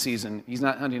hunting season, he's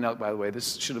not hunting elk, by the way.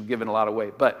 This should have given a lot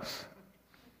away. But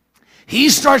he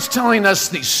starts telling us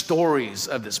these stories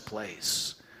of this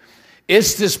place.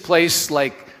 It's this place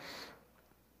like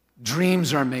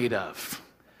dreams are made of.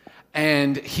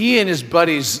 And he and his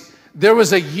buddies, there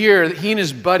was a year that he and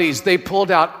his buddies, they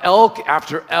pulled out elk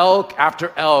after elk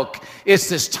after elk. It's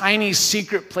this tiny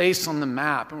secret place on the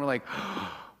map. And we're like,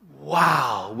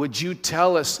 wow, would you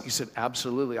tell us? He said,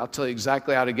 absolutely. I'll tell you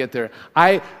exactly how to get there.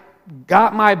 I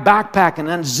got my backpack and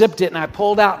unzipped it, and I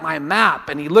pulled out my map.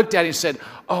 And he looked at it and said,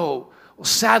 oh, well,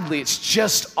 sadly, it's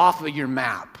just off of your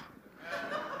map.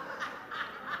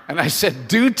 And I said,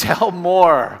 do tell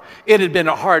more. It had been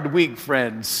a hard week,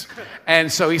 friends. And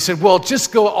so he said, well,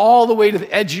 just go all the way to the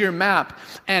edge of your map.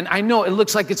 And I know it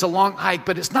looks like it's a long hike,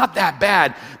 but it's not that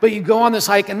bad. But you go on this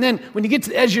hike, and then when you get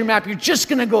to the edge of your map, you're just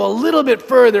going to go a little bit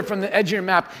further from the edge of your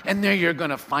map, and there you're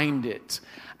going to find it.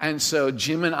 And so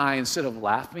Jim and I, instead of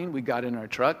laughing, we got in our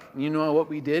truck. And you know what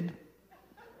we did?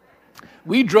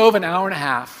 We drove an hour and a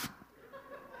half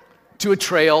to a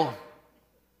trail.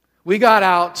 We got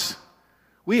out.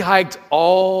 We hiked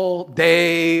all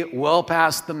day, well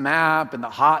past the map in the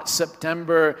hot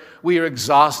September. We were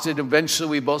exhausted. Eventually,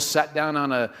 we both sat down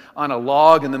on a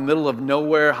log in the middle of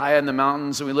nowhere, high in the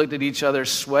mountains, and we looked at each other,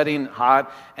 sweating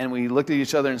hot, and we looked at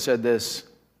each other and said this,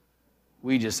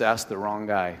 we just asked the wrong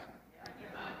guy.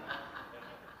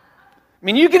 I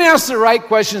mean, you can ask the right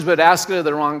questions, but ask it of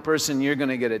the wrong person, you're going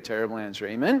to get a terrible answer.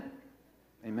 Amen?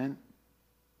 Amen?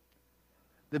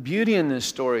 The beauty in this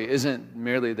story isn't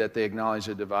merely that they acknowledged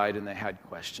the divide and they had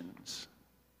questions.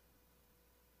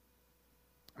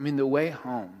 I mean, the way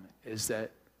home is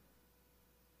that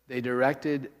they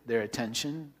directed their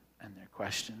attention and their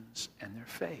questions and their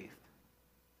faith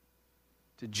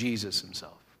to Jesus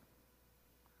himself.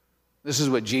 This is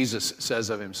what Jesus says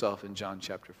of himself in John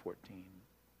chapter 14.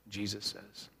 Jesus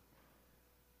says,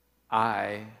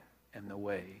 I am the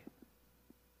way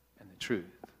and the truth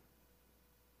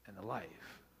and the life.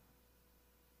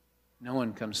 No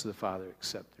one comes to the Father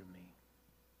except through me.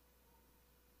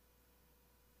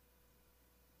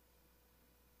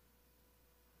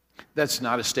 That's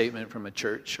not a statement from a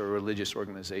church or a religious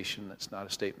organization. That's not a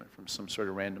statement from some sort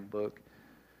of random book.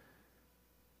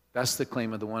 That's the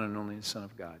claim of the one and only Son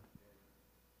of God.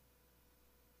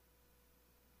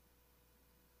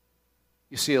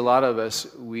 You see, a lot of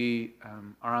us, we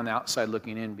are on the outside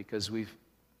looking in because we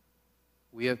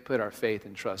have put our faith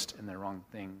and trust in the wrong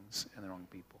things and the wrong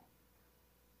people.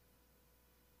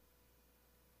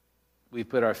 We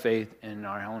put our faith in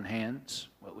our own hands,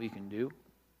 what we can do.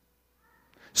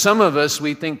 Some of us,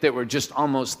 we think that we're just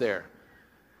almost there.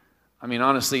 I mean,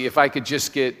 honestly, if I could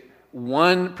just get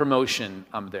one promotion,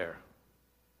 I'm there.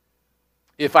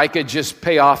 If I could just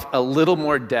pay off a little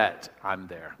more debt, I'm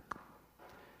there.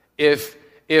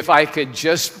 If I could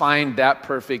just find that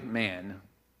perfect man,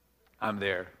 I'm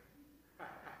there.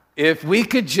 If we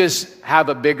could just have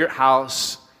a bigger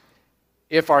house,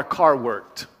 if our car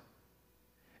worked,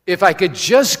 if I could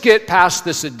just get past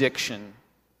this addiction,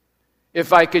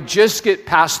 if I could just get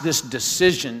past this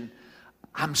decision,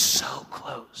 I'm so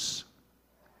close.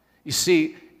 You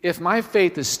see, if my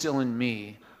faith is still in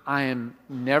me, I am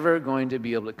never going to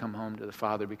be able to come home to the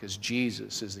Father because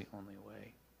Jesus is the only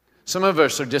way. Some of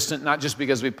us are distant not just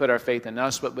because we put our faith in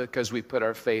us, but because we put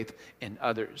our faith in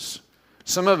others.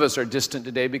 Some of us are distant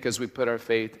today because we put our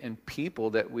faith in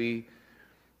people that we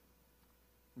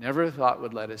never thought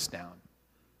would let us down,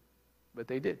 but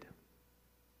they did.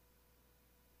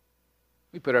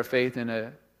 We put our faith in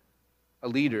a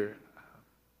leader,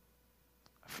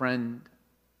 a friend,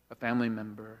 a family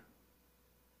member.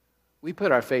 We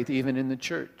put our faith even in the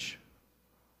church.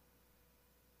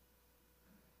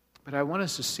 But I want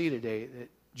us to see today that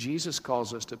Jesus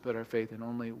calls us to put our faith in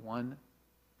only one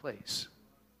place.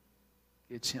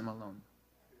 It's Him alone.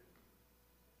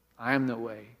 I am the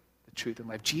way, the truth, and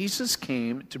life. Jesus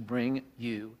came to bring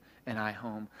you and I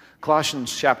home.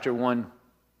 Colossians chapter 1,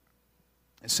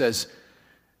 it says,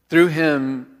 through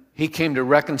Him, He came to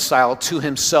reconcile to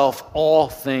Himself all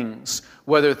things,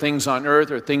 whether things on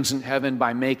earth or things in heaven,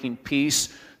 by making peace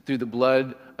through the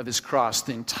blood of His cross.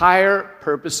 The entire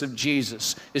purpose of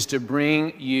Jesus is to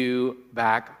bring you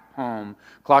back home.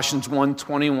 Colossians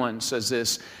 1:21 says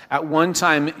this, at one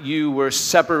time you were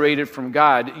separated from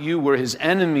God. You were His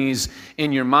enemies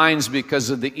in your minds because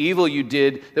of the evil you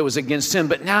did that was against Him.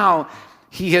 But now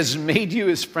He has made you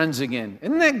His friends again.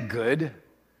 Isn't that good?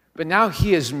 But now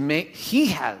He has,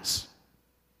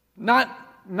 not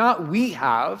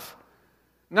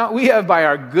we have by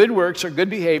our good works or good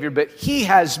behavior, but He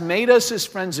has made us His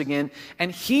friends again. And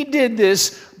He did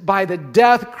this by the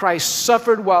death Christ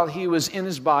suffered while He was in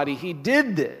His body. He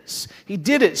did this. He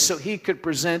did it so He could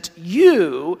present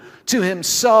you to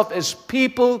Himself as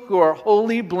people who are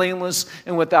holy, blameless,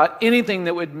 and without anything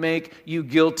that would make you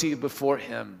guilty before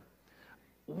Him.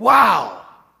 Wow!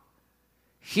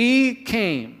 He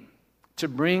came to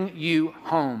bring you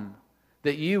home,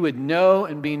 that you would know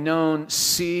and be known,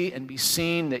 see and be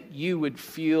seen, that you would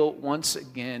feel once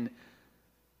again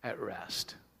at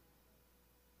rest.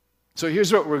 So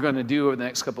here's what we're going to do over the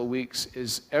next couple of weeks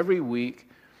is every week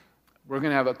we're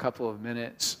going to have a couple of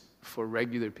minutes for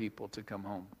regular people to come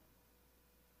home.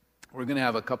 We're going to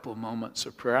have a couple of moments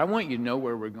of prayer. I want you to know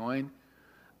where we're going.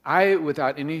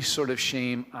 Without any sort of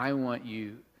shame, I want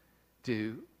you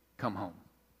to come home.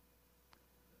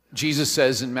 Jesus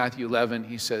says in Matthew 11,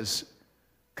 He says,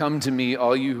 come to me,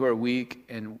 all you who are weak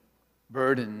and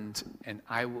burdened, and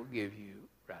I will give you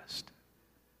rest.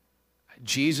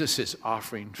 Jesus is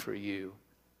offering for you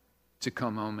to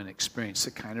come home and experience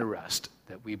the kind of rest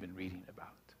that we've been reading about.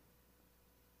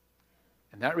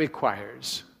 And that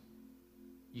requires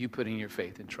you putting your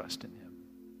faith and trust in Him.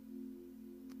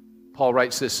 Paul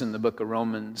writes this in the book of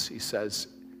Romans. He says,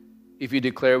 if you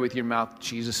declare with your mouth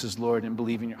Jesus is Lord and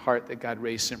believe in your heart that God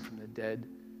raised Him from the dead,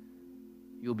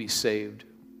 you'll be saved.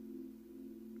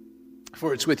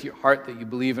 For it's with your heart that you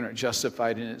believe and are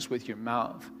justified, and it's with your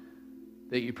mouth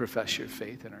that you profess your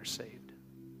faith and are saved.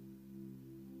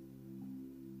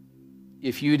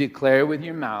 If you declare with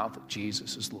your mouth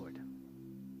Jesus is Lord,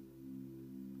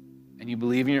 and you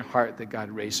believe in your heart that God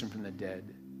raised Him from the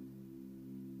dead,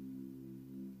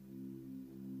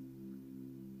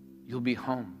 you'll be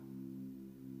home.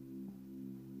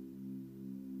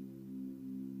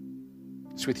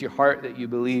 It's with your heart that you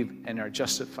believe and are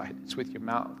justified. It's with your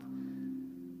mouth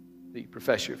that you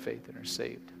profess your faith and are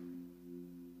saved.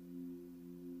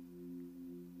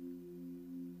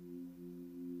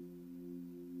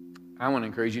 I want to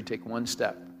encourage you to take one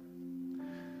step.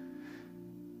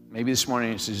 Maybe this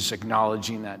morning it's just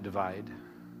acknowledging that divide.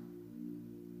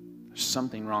 There's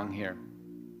something wrong here.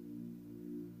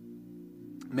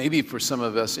 Maybe for some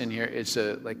of us in here, it's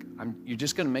you're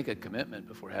just going to make a commitment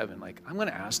before heaven. Like, I'm going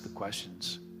to ask the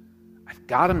questions. I've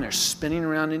got them. They're spinning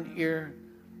around in here.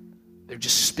 They're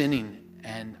just spinning.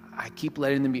 And I keep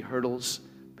letting them be hurdles,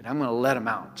 but I'm going to let them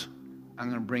out. I'm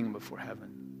going to bring them before heaven.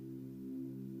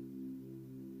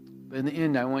 But in the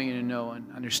end, I want you to know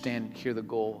and understand and hear the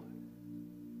goal.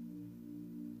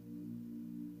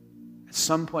 At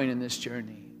some point in this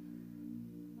journey,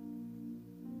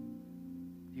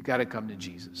 you got to come to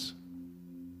Jesus.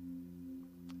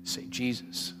 Say,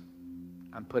 Jesus,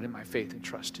 I'm putting my faith and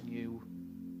trust in you.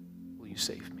 Will you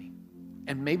save me?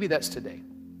 And maybe that's today.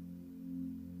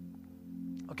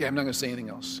 Okay, I'm not going to say anything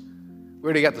else. We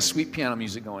already got the sweet piano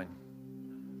music going.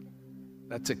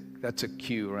 That's a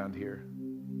cue around here.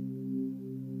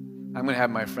 I'm going to have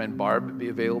my friend Barb be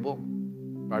available.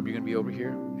 Barb, you're going to be over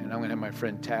here. And I'm going to have my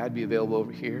friend Tad be available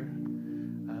over here.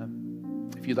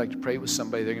 If you'd like to pray with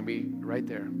somebody, they're going to be right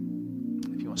there.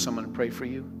 If you want someone to pray for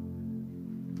you.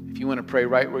 If you want to pray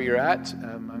right where you're at,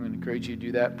 I'm going to encourage you to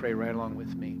do that. Pray right along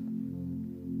with me.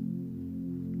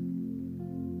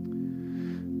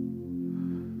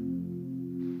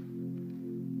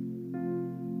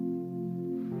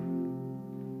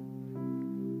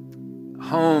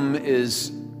 Home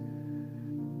is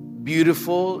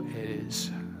beautiful.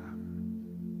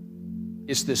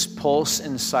 It's this pulse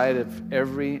inside of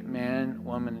every man,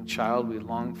 woman, and child. We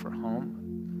long for home.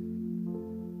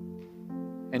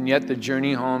 And yet the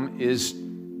journey home is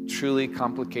truly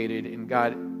complicated. And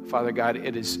God, Father God,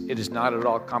 it is not at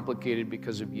all complicated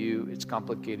because of you. It's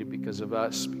complicated because of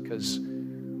us. Because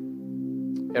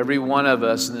every one of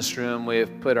us in this room, we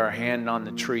have put our hand on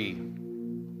the tree.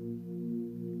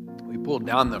 We pulled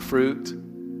down the fruit.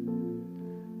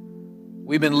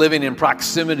 We've been living in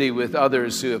proximity with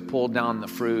others who have pulled down the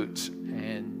fruit.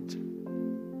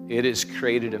 And it has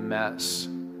created a mess.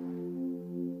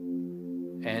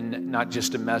 And not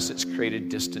just a mess, it's created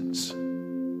distance.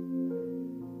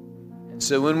 And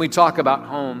so when we talk about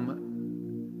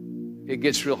home, it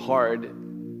gets real hard.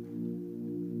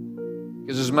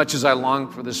 Because as much as I long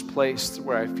for this place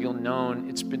where I feel known,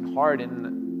 it's been hard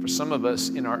for some of us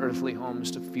in our earthly homes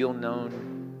to feel known,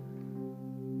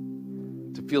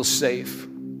 to feel safe.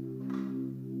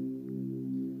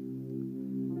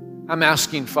 I'm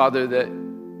asking, Father, that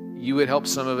you would help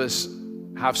some of us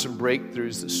have some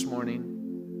breakthroughs this morning.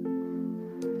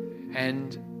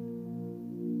 And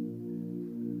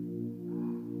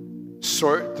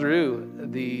sort through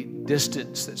the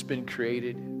distance that's been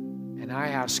created. And I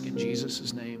ask in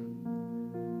Jesus'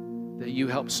 name that you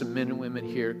help some men and women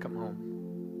here come home.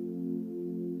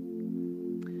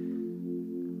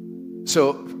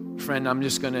 So, friend, I'm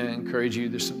just going to encourage you.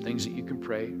 There's some things that you can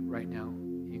pray right now.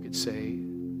 You could say,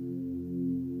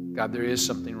 God, there is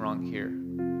something wrong here.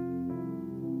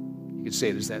 You could say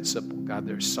it as that simple. God,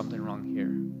 there's something wrong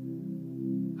here.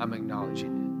 I'm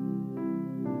acknowledging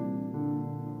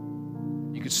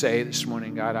it. You could say this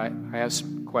morning, God, I have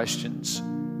some questions.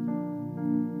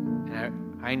 And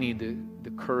I need the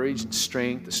courage and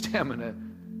strength, the stamina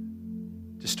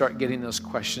to start getting those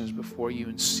questions before you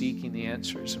and seeking the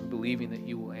answers and believing that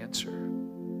you will answer.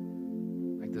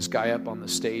 Like this guy up on the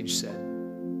stage said.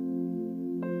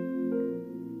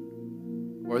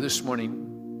 Or this morning,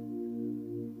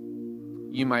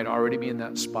 you might already be in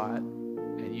that spot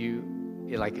and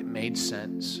it made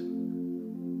sense.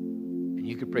 And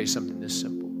you could pray something this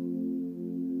simple.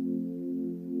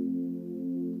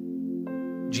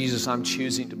 Jesus, I'm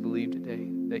choosing to believe today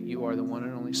that you are the one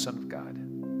and only Son of God.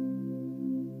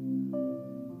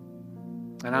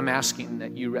 And I'm asking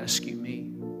that you rescue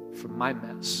me from my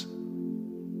mess.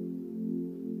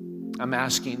 I'm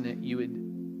asking that you would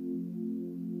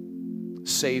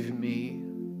save me.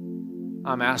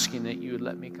 I'm asking that you would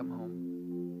let me come home.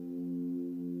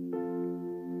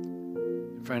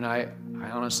 Friend, I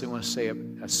honestly want to say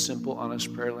a simple,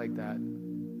 honest prayer like that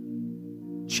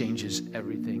changes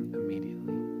everything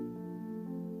immediately.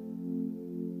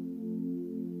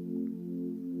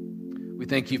 We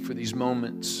thank you for these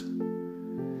moments.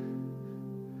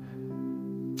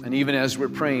 And even as we're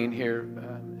praying here,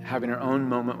 having our own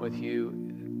moment with you,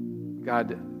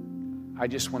 God, I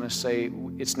just want to say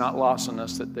it's not lost on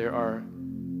us that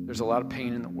there's a lot of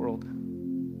pain in the world.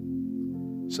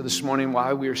 So this morning,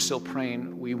 while we are still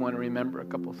praying, we want to remember a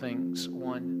couple things.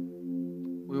 One,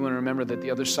 we want to remember that the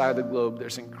other side of the globe,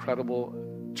 there's incredible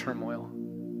turmoil.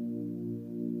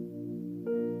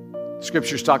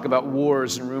 Scriptures talk about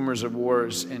wars and rumors of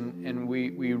wars, and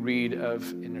we read of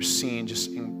and are seeing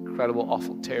just incredible,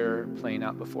 awful terror playing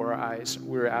out before our eyes.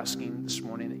 We're asking this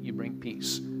morning that you bring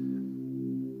peace.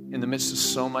 In the midst of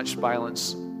so much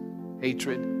violence,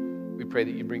 hatred, we pray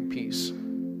that you bring peace.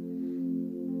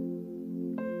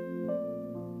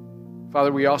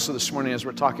 Father, we also this morning, as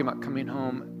we're talking about coming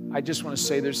home, I just want to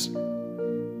say there's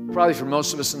Probably for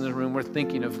most of us in the room, we're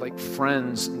thinking of like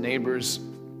friends, neighbors,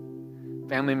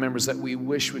 family members that we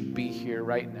wish would be here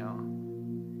right now.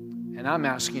 And I'm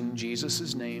asking in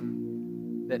Jesus'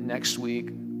 name that next week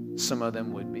some of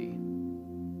them would be.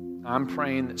 I'm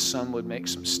praying that some would make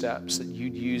some steps, that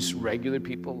you'd use regular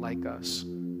people like us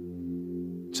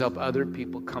to help other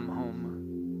people come home.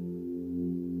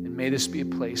 And may this be a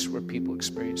place where people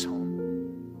experience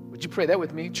home. Would you pray that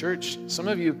with me, church? Some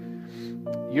of you,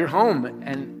 you're home,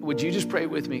 and would you just pray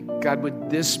with me? God, would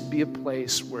this be a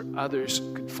place where others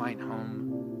could find home?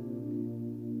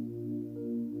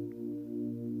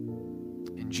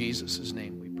 In Jesus'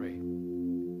 name we pray.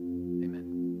 Amen.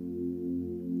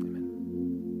 Amen.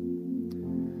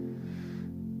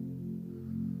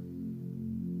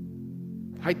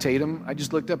 Hi, Tatum. I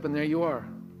just looked up, and there you are.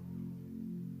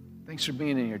 Thanks for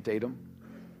being in here, Tatum.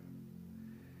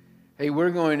 Hey,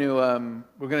 we're going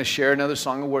to share another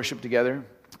song of worship together,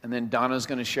 and then Donna's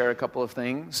going to share a couple of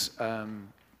things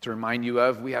to remind you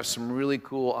of. We have some really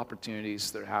cool opportunities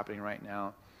that are happening right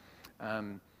now.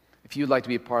 If you'd like to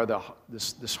be a part of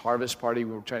this harvest party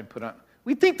we're trying to put on,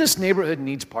 we think this neighborhood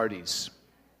needs parties,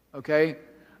 okay?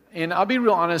 And I'll be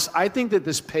real honest, I think that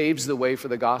this paves the way for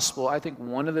the gospel. I think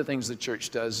one of the things the church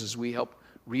does is we help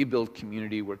rebuild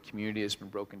community where community has been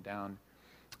broken down.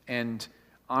 And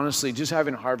honestly, just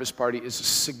having a harvest party is a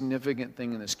significant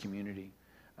thing in this community.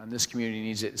 This community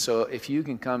needs it. So if you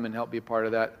can come and help be a part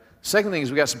of that. Second thing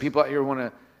is we got some people out here who want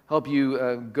to help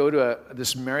you go to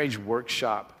this marriage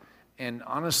workshop. And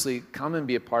honestly, come and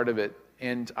be a part of it.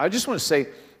 And I just want to say,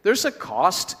 there's a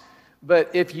cost, but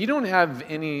if you don't have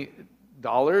any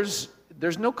dollars,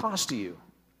 there's no cost to you.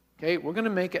 Okay? We're going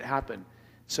to make it happen.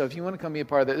 So if you want to come be a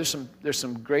part of that, there's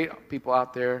some great people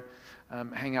out there.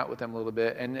 Hang out with them a little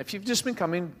bit. And if you've just been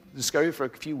coming to Discovery for a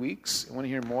few weeks and want to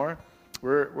hear more,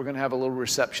 we're going to have a little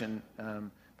reception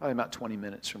probably about 20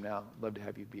 minutes from now. I'd love to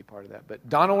have you be a part of that. But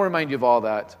Donna will remind you of all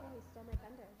that.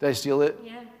 Did I steal it?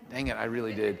 Yeah. Dang it, I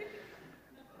really did.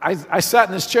 I sat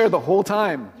in this chair the whole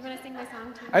time. You want to sing my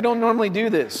song too? I don't normally do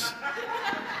this.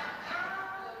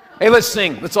 Hey, let's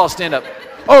sing. Let's all stand up.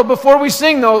 Oh, before we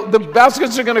sing, though, the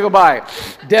baskets are going to go by.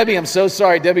 Debbie, I'm so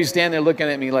sorry. Debbie's standing there looking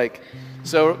at me like...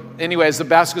 So anyways, the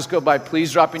baskets go by.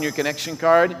 Please drop in your connection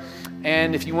card.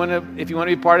 And if you want to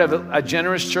be part of a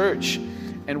generous church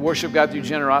and worship God through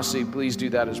generosity, please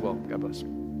do that as well. God bless.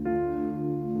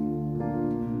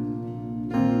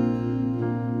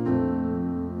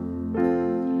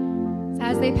 So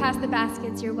as they pass the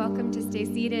baskets, you're welcome to stay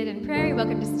seated in prayer. You're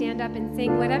welcome to stand up and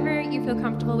sing whatever you feel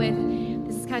comfortable with.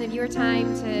 This is kind of your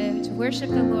time to worship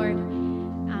the Lord,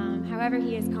 however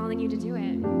He is calling you to do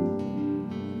it.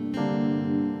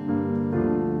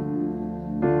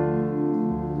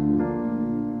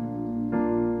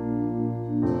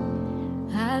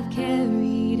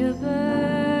 Carried a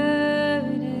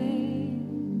burden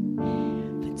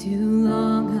for too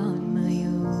long on my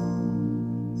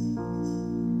own.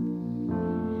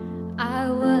 I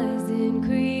wasn't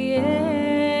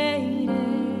created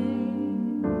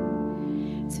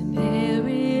to bear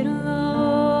it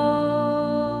alone.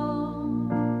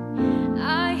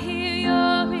 I hear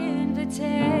your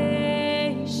invitation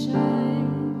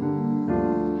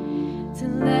to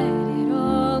let it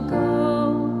all go.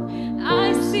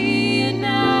 I see it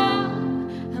now,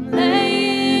 I'm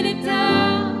laying it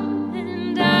down,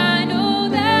 and I know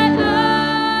that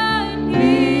I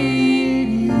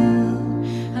need you.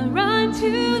 I run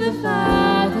to the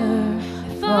Father,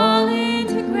 I fall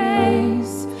into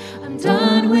grace. I'm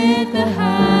done with the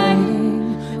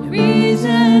hiding, no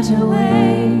reason to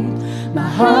wait. My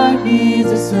heart needs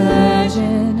a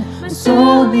surgeon, my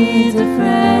soul needs a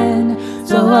friend.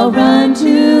 So I'll run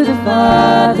to the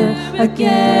Father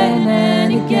again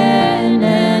and again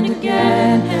and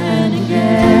again and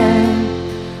again.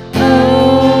 Oh,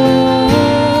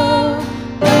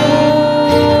 oh,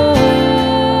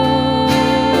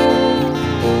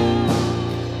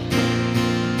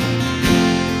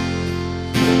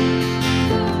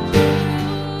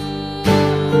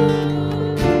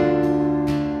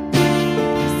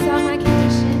 You saw my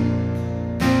condition.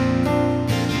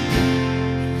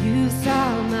 You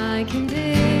saw my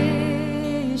condition.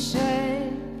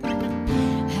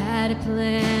 Had a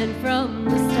plan from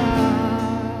the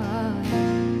start.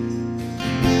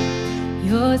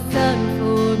 Your son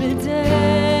for redemption.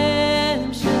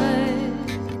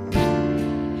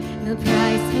 The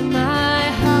price for my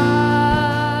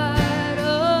heart.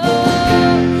 Oh,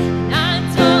 and I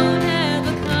don't have a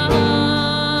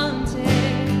context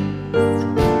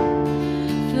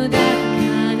for that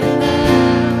kind of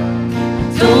love.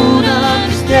 I don't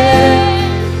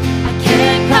understand. I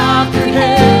can't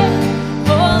comprehend.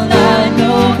 All I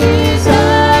know is I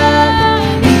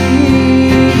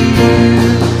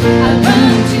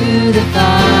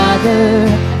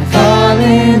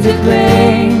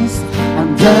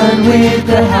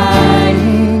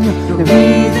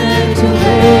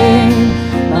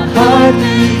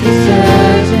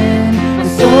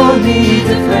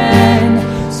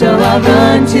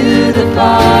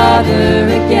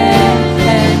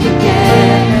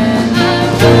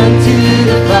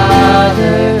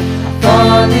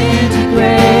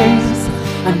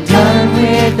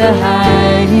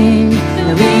hiding,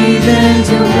 no reason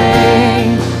to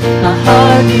wait. My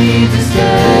heart needs a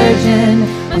surgeon,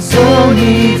 my soul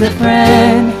needs a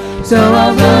friend. So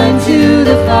I'll run to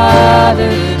the Father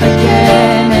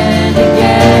again and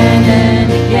again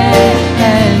and again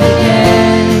and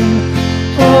again.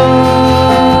 Oh,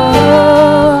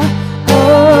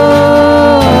 oh,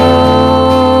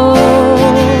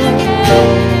 again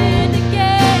and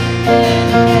again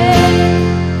and again.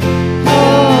 Oh,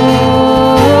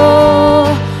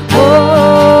 oh,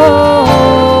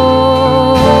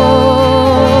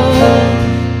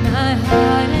 my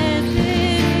heart has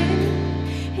been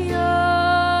in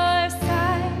your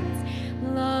sight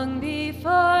long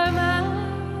before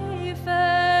my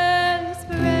first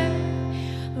breath,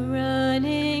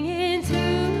 running into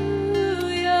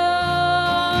your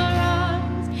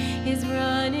arms is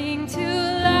running to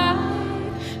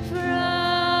life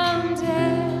from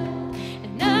death.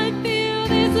 And I feel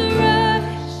this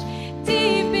rush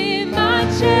deep in my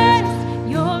chest.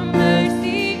 Your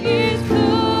mercy is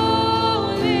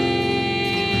calling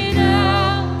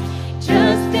out.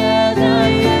 Just as I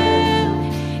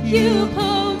am, you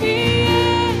pull me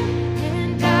in,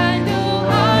 and I know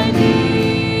I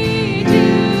need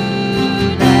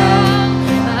you now.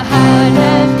 My heart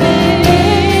has been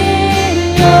in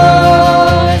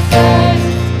your sight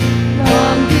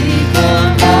long before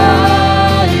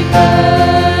my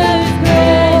first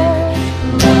breath,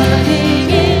 running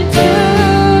into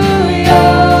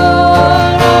your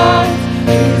arms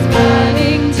is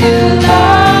running to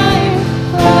life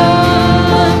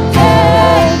from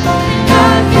death. And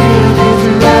I feel this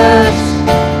rush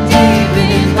deep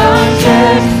in my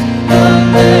chest. Your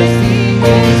mercy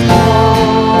is calling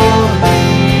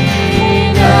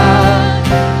out.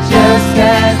 Just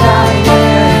as I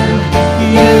am,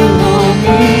 you hold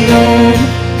me in.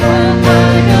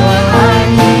 I know I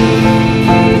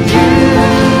need you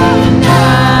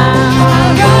now. I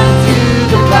run to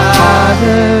the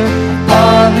Father,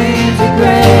 fall into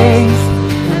grace.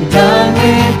 I'm done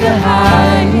with the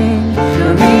hiding, no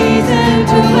reason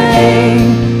to wait.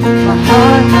 My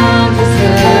heart found a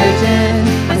surgeon,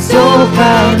 my soul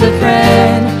found a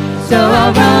friend. So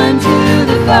I'll run to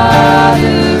the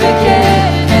Father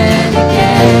again and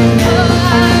again.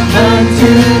 I run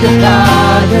to the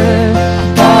Father, I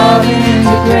fall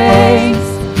into grace.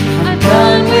 I'm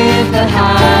done with the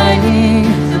hiding,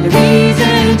 no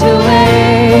reason to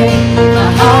wait. My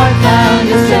heart found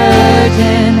a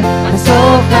surgeon, my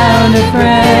soul found a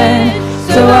friend.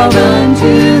 So I'll run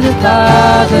to the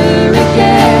Father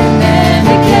again and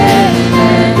again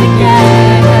and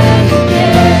again and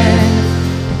again.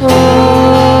 Oh,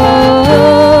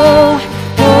 oh,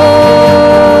 oh,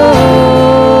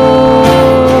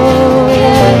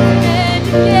 again and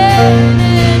again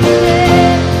and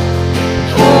again.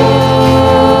 Oh,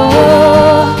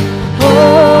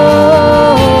 oh,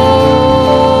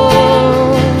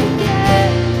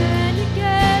 again and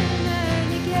again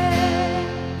and again.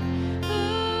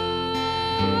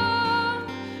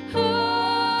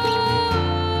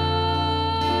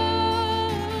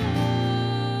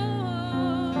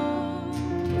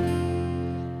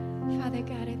 Father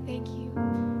God, I thank you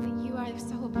that you are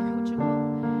so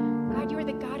approachable. God, you are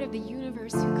the God of the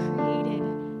universe who created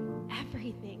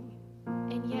everything,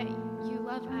 and yet you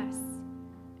love us,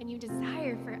 and you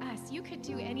desire for us. You could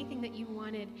do anything that you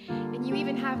wanted, and you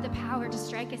even have the power to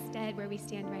strike us dead where we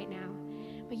stand right now.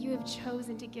 But you have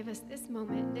chosen to give us this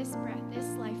moment, this breath,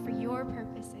 this life for your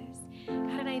purposes.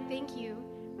 God, and I thank you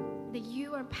that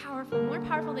you are powerful, more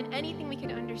powerful than anything we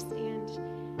could understand.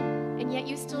 And yet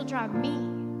you still draw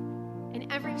me and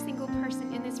every single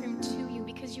person in this room to you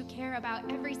because you care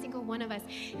about every single one of us.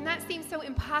 And that seems so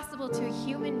impossible to a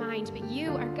human mind, but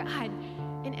you are God,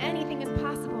 and anything is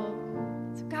possible.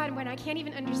 So God, when I can't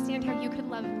even understand how you could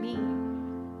love me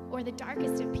or the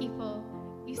darkest of people,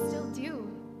 you still do.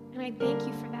 And I thank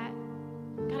you for that.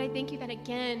 God, I thank you that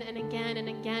again and again and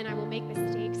again I will make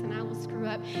mistakes and I will screw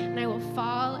up and I will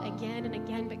fall again and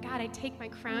again. But God, I take my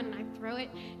crown and I throw it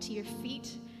to your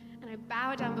feet and I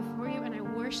bow down before you and I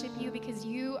worship you because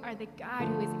you are the God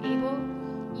who is able.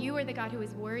 You are the God who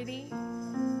is worthy.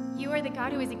 You are the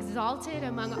God who is exalted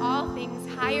among all things,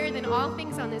 higher than all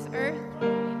things on this earth.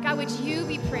 God, would you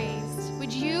be praised?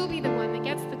 Would you be the one that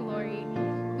gets the glory?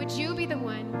 Would you be the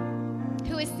one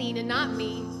who is seen and not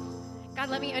me? God,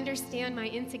 let me understand my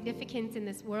insignificance in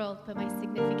this world, but my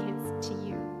significance to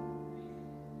you.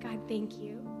 God, thank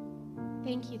you.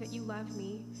 Thank you that you love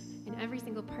me and every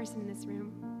single person in this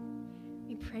room.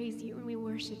 We praise you and we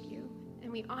worship you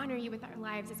and we honor you with our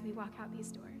lives as we walk out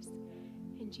these doors.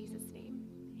 In Jesus' name,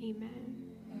 amen.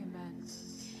 Amen.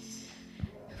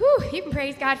 Whew, you can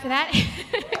praise God for that.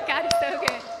 God is so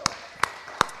good.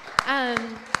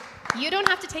 You don't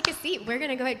have to take a seat. We're going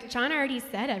to go ahead. John already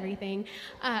said everything.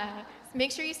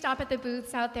 Make sure you stop at the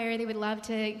booths out there. They would love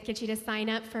to get you to sign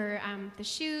up for the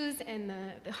shoes and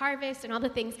the harvest and all the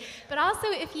things. But also,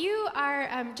 if you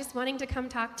are just wanting to come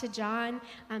talk to John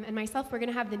and myself, we're going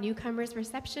to have the newcomers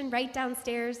reception right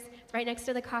downstairs. It's right next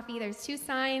to the coffee. There's 2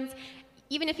 signs.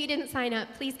 Even if you didn't sign up,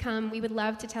 please come. We would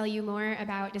love to tell you more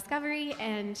about Discovery.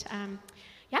 And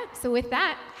so with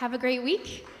that, have a great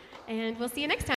week, and we'll see you next time.